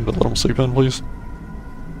get a room to let them sleep in, please?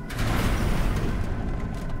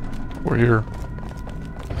 We're here.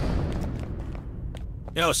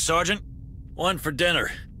 Yo, Sergeant. One for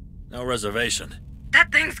dinner. No reservation.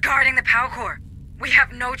 That thing's guarding the power core. We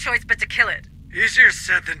have no choice but to kill it. Easier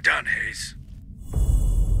said than done, Hayes.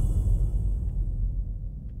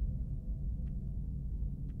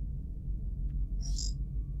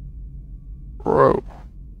 Bro.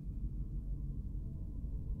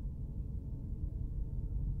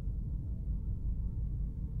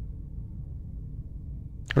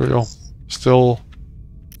 Here we go. Still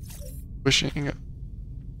wishing.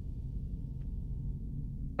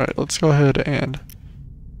 Alright, let's go ahead and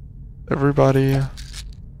everybody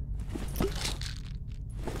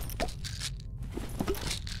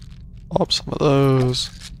pop some of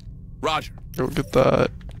those. Roger. Go get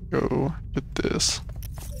that. Go get this.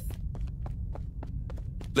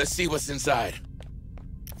 Let's see what's inside.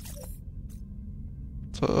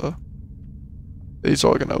 These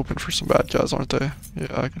are gonna open for some bad guys, aren't they?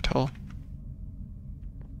 Yeah, I can tell.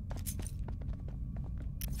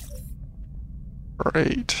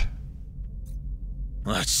 Great.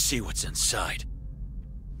 Let's see what's inside.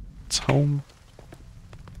 It's home.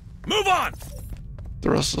 Move on!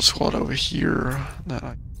 The rest of the squad over here.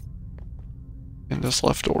 Then in this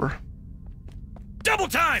left door. Double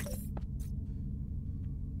time!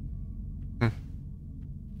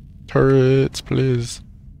 Turrets, please.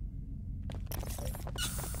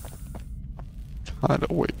 Kinda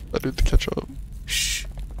wait for that dude to catch up. Shh.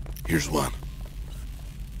 Here's one.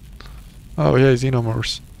 Oh yeah,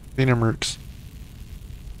 Xenomorphs. Xenomorphs.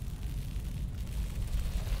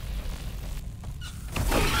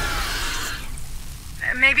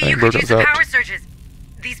 Maybe Dang, you bro, could use got the zapped. power surges.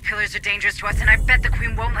 These pillars are dangerous to us, and I bet the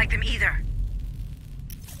Queen won't like them either.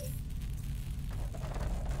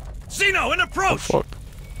 Xeno, an Oh approach! fuck.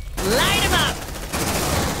 Light him up.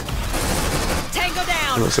 Tango I was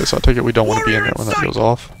down. gonna say, so I take it we don't want to be in Warrior there when in that sight! goes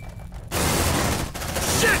off.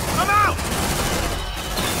 Shit, I'm out!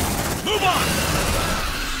 Move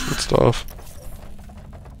on! Good stuff.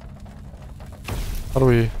 How do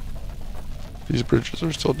we... These bridges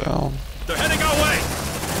are still down. They're heading our way!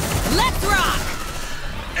 Let's rock.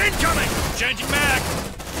 Incoming! Changing mag!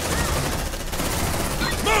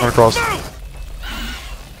 Move! Across. Move!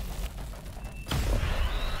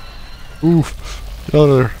 Oof. Get out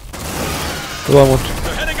of there. Kill that one.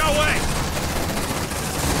 They're heading our way!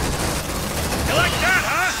 You like that,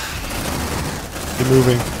 huh? Keep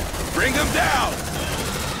moving. Bring him down!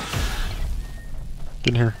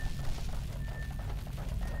 Get in here.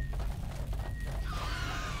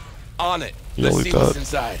 On it. You Let's don't see leave what's that.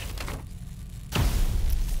 inside.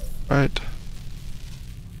 Right.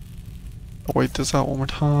 I'll wait this out one more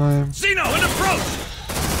time. Xeno, an approach!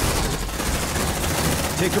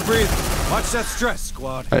 Take a breather. Watch that stress,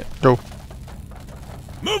 squad. Alright, go.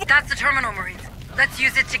 Move! That's the terminal, Marines. Let's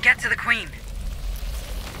use it to get to the Queen.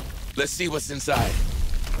 Let's see what's inside.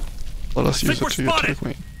 Let us use think it to we're get to the spotted.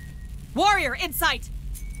 Queen. Warrior in sight.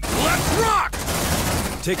 Let's rock!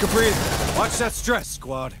 Take a breather. Watch that stress,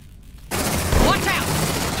 squad. Watch out.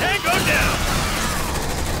 Tango down!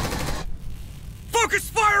 Focus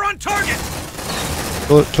fire on target!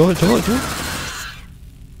 Kill it, kill it, kill it, kill it.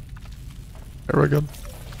 There we go.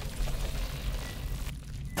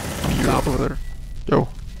 You're over there. Go.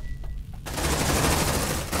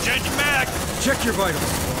 Check your vitals.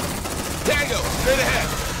 Tango, straight ahead.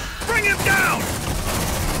 Bring him down!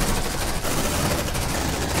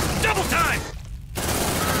 Double time!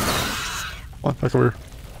 Come on, back over here.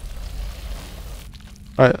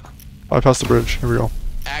 Alright, bypass the bridge. Here we go.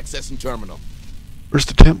 Accessing terminal. Where's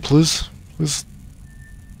the temp, please? Please.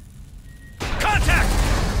 Contact!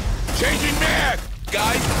 Changing mag!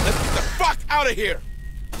 Guys, let's get the fuck out of here!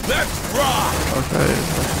 Let's rock! Okay,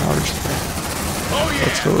 outer space. Oh yeah,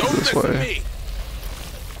 Let's go don't this miss way. me!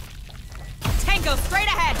 Tango, straight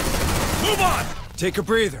ahead! Move on! Take a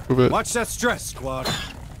breather. Move it. Watch that stress, squad.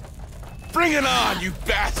 Bring it on, you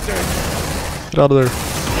bastard! Get out of there.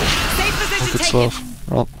 Safe position Good taken! stuff.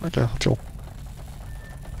 Well, okay, let's go.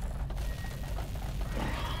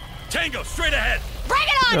 Tango, straight ahead! Bring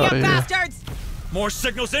it on, Get outta you here. bastards! More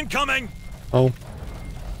signals incoming! Oh.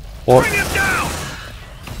 What? Bring him down!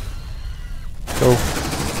 Go.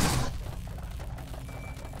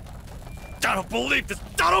 I don't believe this!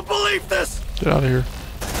 I don't believe this! Get out of here.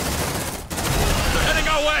 They're heading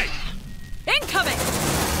our way! Incoming!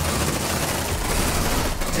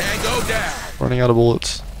 Tango down! Running out of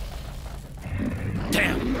bullets.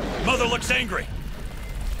 Damn! Mother looks angry!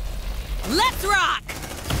 Let's rock!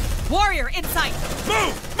 Warrior in sight!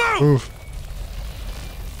 Move! Move! Move.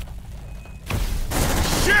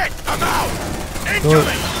 Shit! I'm out!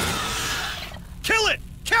 Incoming! Kill it!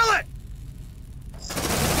 Kill it!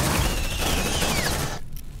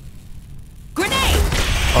 Grenade!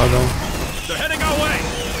 I know. They're heading our way!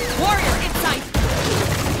 Warrior in sight!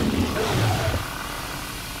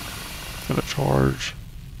 Gonna charge.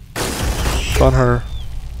 On her.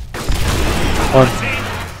 On. Team!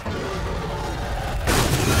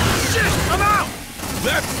 Shit! I'm out!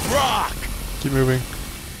 Let's rock! Keep moving.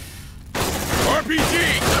 RPG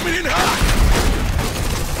coming in hot!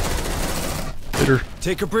 Hit her.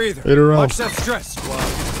 Take a breather. Hit her around. Watch that stress, squad.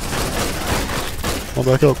 I'll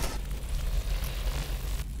back up.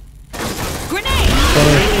 Grenade!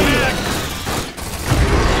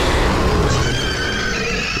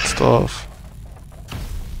 Good stuff.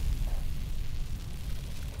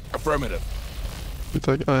 Affirmative. Shoot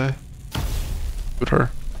that guy. Shoot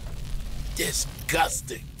her.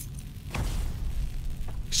 Disgusting.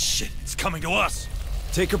 Shit, it's coming to us!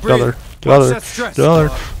 Take a Get out breather. of there. Get out Watch of there. that stress, Get out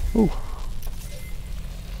of squad. there. Ooh.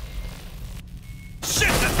 Shit,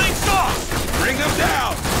 that thing's off! Bring them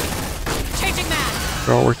down! Changing mag!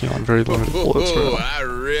 We're all working on very limited bullets right now. I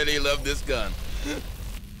really love this gun.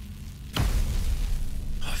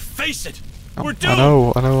 Face it! Oh, We're doomed! I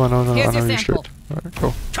know, Here's you're your sample. scared. Alright,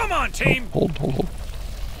 go. Come on, team! Hold.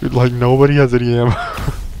 Dude, like, nobody has any ammo.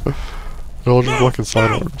 They're all just fucking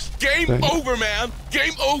sidearms. Game Dang. over, man!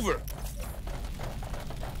 Game over!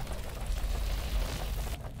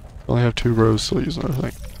 We only have 2 rows still using our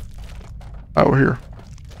thing. Alright, we're here.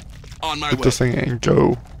 On my Get way. this thing and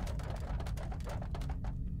go.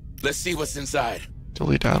 Let's see what's inside.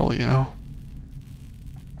 Dilly daddle, you know?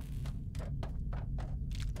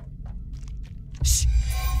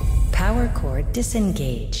 Power cord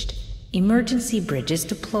disengaged. Emergency bridges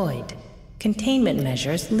deployed. Containment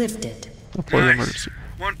measures lifted. Deploy the emergency.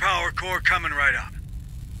 One power core coming right up.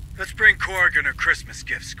 Let's bring Corrigan her Christmas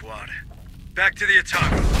gift, squad. Back to the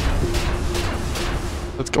Otago.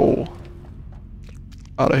 Let's go.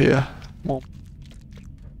 Out of here. Come on.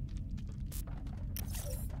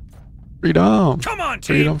 Freedom! Come on,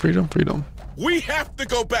 team! Freedom. We have to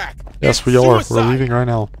go back. Yes, It's we are. suicide. We're leaving right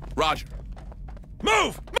now. Roger.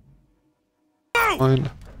 Move! Move! Fine.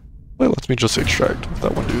 Wait, let me just extract with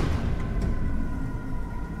that one dude.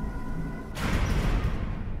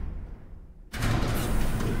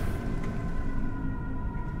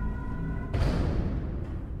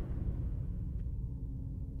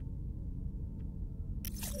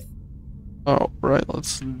 Oh, right,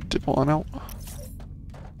 let's dip on out.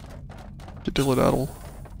 Get diddle-daddle.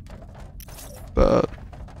 That.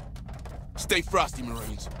 Stay frosty,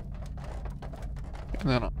 Marines. And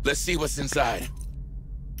then Let's see what's inside.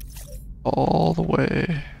 all the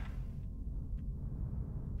way.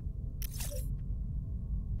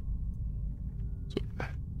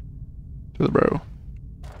 To the bro.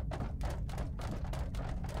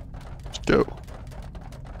 Let's go.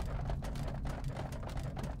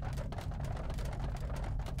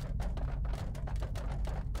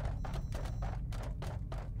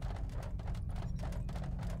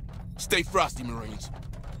 Stay frosty, Marines.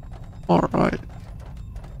 Alright.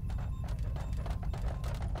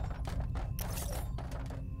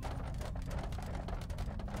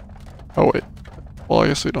 Oh wait. Well, I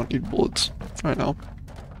guess we don't need bullets right now.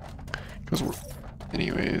 Because we're...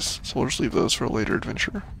 Anyways, so we'll just leave those for a later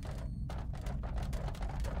adventure.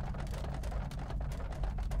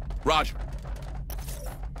 Roger.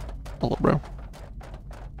 Hold up, bro.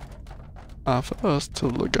 For us to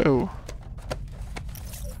go.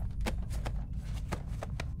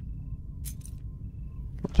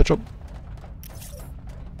 Catch up.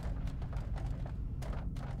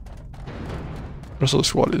 The rest of the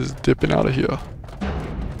squad is dipping out of here.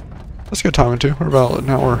 That's a good timing too. We're about an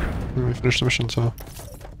hour when we finish the mission, so.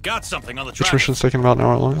 Got something on the track. Each mission's taking about an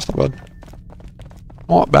hour long. That's not bad.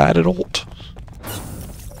 Not bad at all.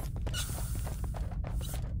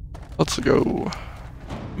 Let's go.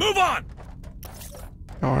 Move on!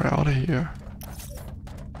 Alright, out of here.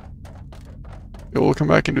 Yeah, we'll come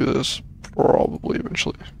back and do this probably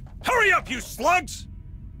eventually. Hurry up, you slugs!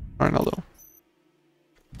 Alright, now though.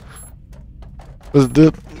 Let's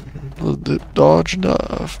dip, dodge, and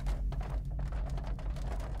dive.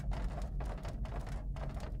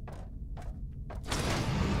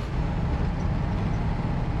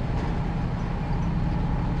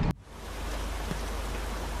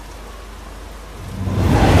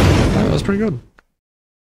 That was pretty good.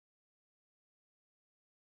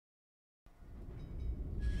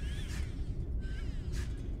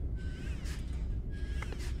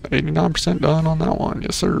 %done on that one,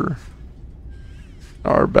 yes sir.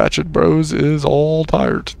 Our batch of bros is all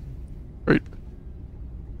tired. Great.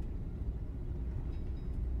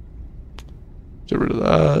 Get rid of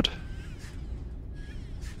that.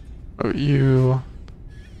 Oh, you.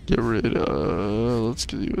 Get rid of. Let's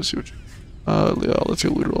get you a switch. Yeah, let's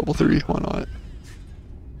get looter level 3. Why not?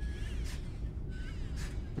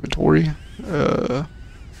 Inventory. A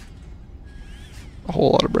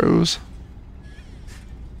whole lot of bros.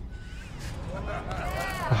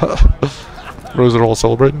 Bros are all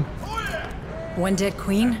celebrating. One dead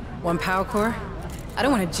queen, one power core. I don't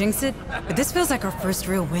want to jinx it, but this feels like our first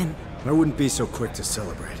real win. I wouldn't be so quick to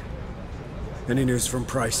celebrate. Any news from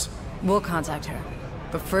Price? We'll contact her.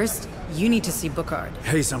 But first, you need to see Bookard.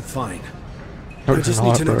 Hayes, I'm fine. No, I just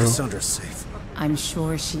need to know bro. Cassandra's safe. I'm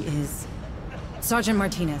sure she is. Sergeant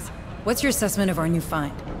Martinez, what's your assessment of our new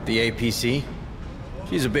find? The APC?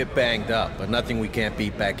 She's a bit banged up, but nothing we can't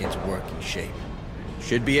beat back into working shape.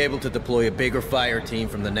 Should be able to deploy a bigger fire team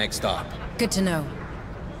from the next stop. Good to know.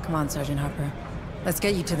 Come on, Sergeant Harper. Let's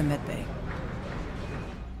get you to the medbay.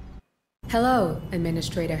 Hello,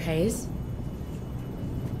 Administrator Hayes.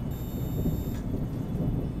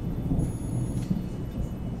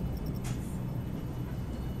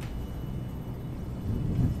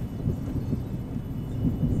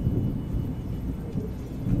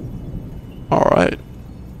 Alright. Here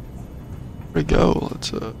we go.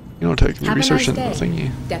 Let's, you know, take the Have research a nice and day,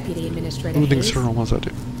 thingy. Deputy Administrator Ooh, Hayes. things turn on. What's that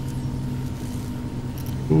do?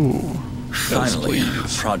 Ooh. Finally,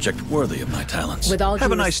 Yes, a project worthy of my talents. With all Have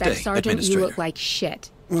due a nice respect, day, Sergeant, you Administrator. look like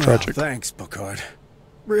shit. Well, Tragic. thanks, Bookard.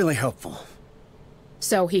 Really helpful.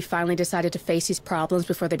 So he finally decided to face his problems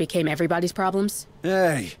before they became everybody's problems?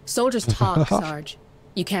 Hey, Soldiers talk, Sarge.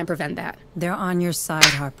 You can't prevent that. They're on your side,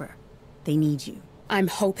 Harper. They need you. I'm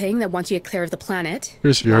hoping that once you get clear of the planet,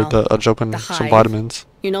 Here's if you heard well, that. I'll jump in the some hive, vitamins.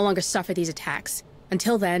 you no longer suffer these attacks.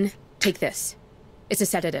 Until then, take this. It's a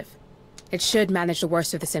sedative. It should manage the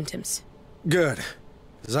worst of the symptoms. good.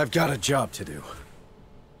 Because I've got a job to do.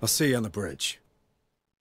 I'll see you on the bridge.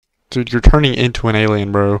 Dude, you're turning into an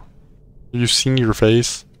alien, bro. You've seen your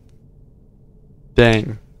face?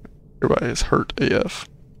 Dang. Everybody is hurt AF.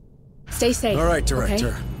 Stay safe. All right, Director.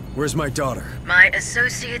 Okay? Where's my daughter? My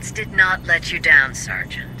associates did not let you down,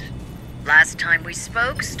 Sergeant. Last time we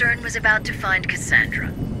spoke, Stern was about to find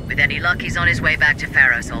Cassandra. With any luck, he's on his way back to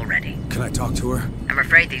Pharos already. Can I talk to her? I'm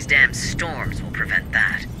afraid these damn storms will prevent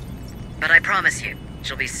that. But I promise you,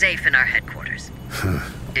 she'll be safe in our headquarters.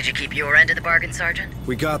 Did you keep your end of the bargain, Sergeant?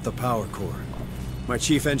 We got the power core. My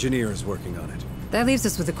chief engineer is working on it. That leaves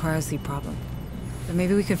us with a cryosleep problem. But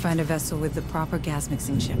maybe we could find a vessel with the proper gas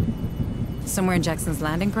mixing chip. Somewhere in Jackson's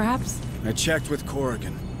Landing, perhaps? I checked with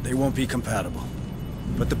Corrigan. They won't be compatible.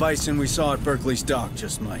 But the Bison we saw at Berkeley's dock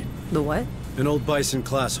just might. The what? An old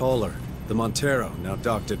Bison-class hauler, the Montero, now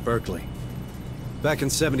docked at Berkeley. Back in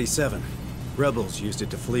 '77, rebels used it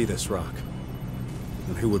to flee this rock.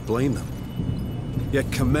 And who would blame them?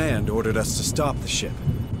 Yet Command ordered us to stop the ship.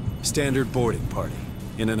 Standard boarding party,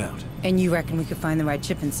 in and out. And you reckon we could find the right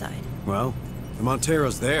chip inside? Well, the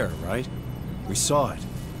Montero's there, right? We saw it.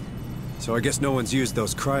 So I guess no one's used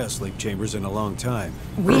those cryosleep chambers in a long time.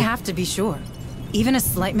 We have to be sure. Even a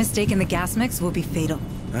slight mistake in the gas mix will be fatal.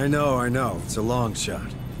 I know. It's a long shot.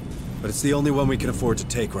 But it's the only one we can afford to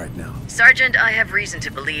take right now. Sergeant, I have reason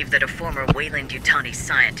to believe that a former Weyland-Yutani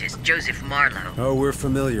scientist, Joseph Marlowe... Oh, we're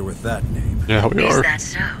familiar with that name. Yeah, we Is are. that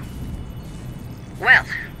so? Well,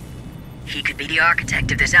 he could be the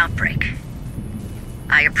architect of this outbreak.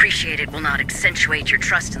 I appreciate it will not accentuate your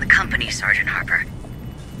trust in the company, Sergeant Harper.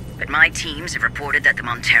 But my teams have reported that the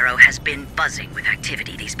Montero has been buzzing with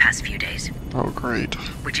activity these past few days. Oh, great.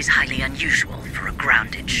 Which is highly unusual for a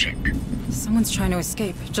grounded ship. Someone's trying to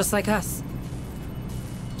escape, just like us.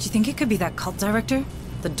 Do you think it could be that cult director?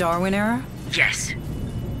 The Darwin era? Yes.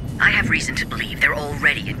 I have reason to believe they're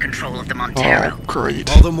already in control of the Montero. Oh,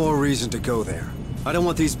 great. All the more reason to go there. I don't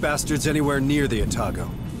want these bastards anywhere near the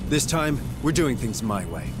Otago. This time, we're doing things my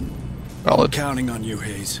way. Valid. I'm counting on you,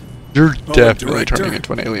 Hayes. You're Oh, definitely Director. turning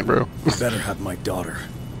into an alien, bro. You better have my daughter,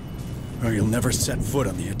 or you'll never set foot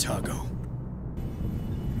on the Otago.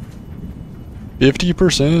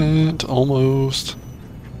 50%, almost.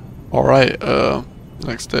 Alright,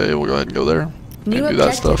 next day we'll go ahead and go there. New And do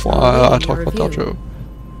that stuff objectives while are I in talk your about the review.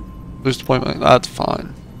 outro. Boost appointment, that's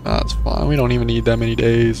fine. That's fine. We don't even need that many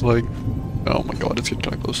days, like, oh my god, it's getting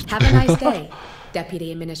kind of close. Have a nice day,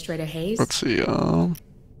 Deputy Administrator Hayes. Let's see,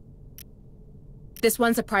 This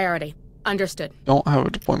one's a priority. Understood. don't have a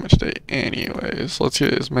deployment today anyways. Let's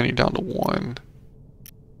get as many down to 1.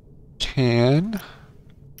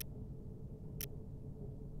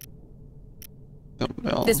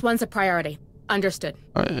 No. This one's a priority. Understood.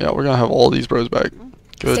 Alright, yeah, we're gonna have all these bros back.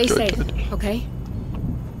 Good, Stay good, safe, good. okay?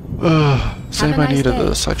 Save Have a I nice needed day,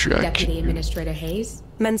 the Citriac. Deputy Administrator Hayes.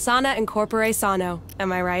 Mensana incorpore sano,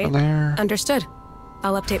 am I right? In there. Understood.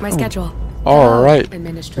 I'll update my schedule. Alright, I'm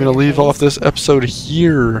Administrator gonna leave Hayes. off this episode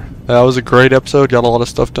here. That was a great episode, got a lot of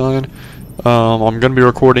stuff done. I'm gonna be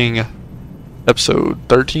recording episode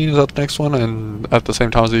 13, is that the next one? And at the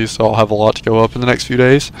same time as these, so I'll have a lot to go up in the next few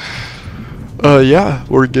days. Yeah,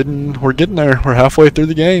 we're getting there. We're halfway through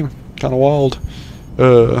the game. Kinda wild.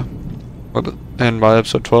 And by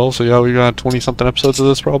episode 12, so yeah, we got 20-something episodes of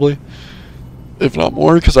this probably. If not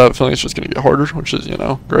more, because I have a feeling it's just gonna get harder, which is, you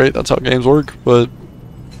know, great, that's how games work. But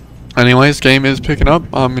anyways, game is picking up.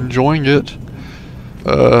 I'm enjoying it.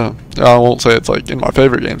 I won't say it's like in my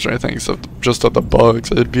favorite games or anything, except just at the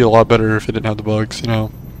bugs. It'd be a lot better if it didn't have the bugs, you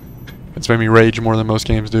know. It's made me rage more than most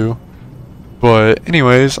games do. But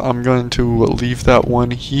anyways, I'm going to leave that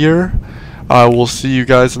one here. I will see you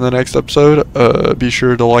guys in the next episode. Be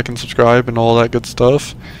sure to like and subscribe and all that good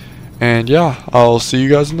stuff. And yeah, I'll see you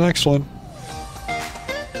guys in the next one.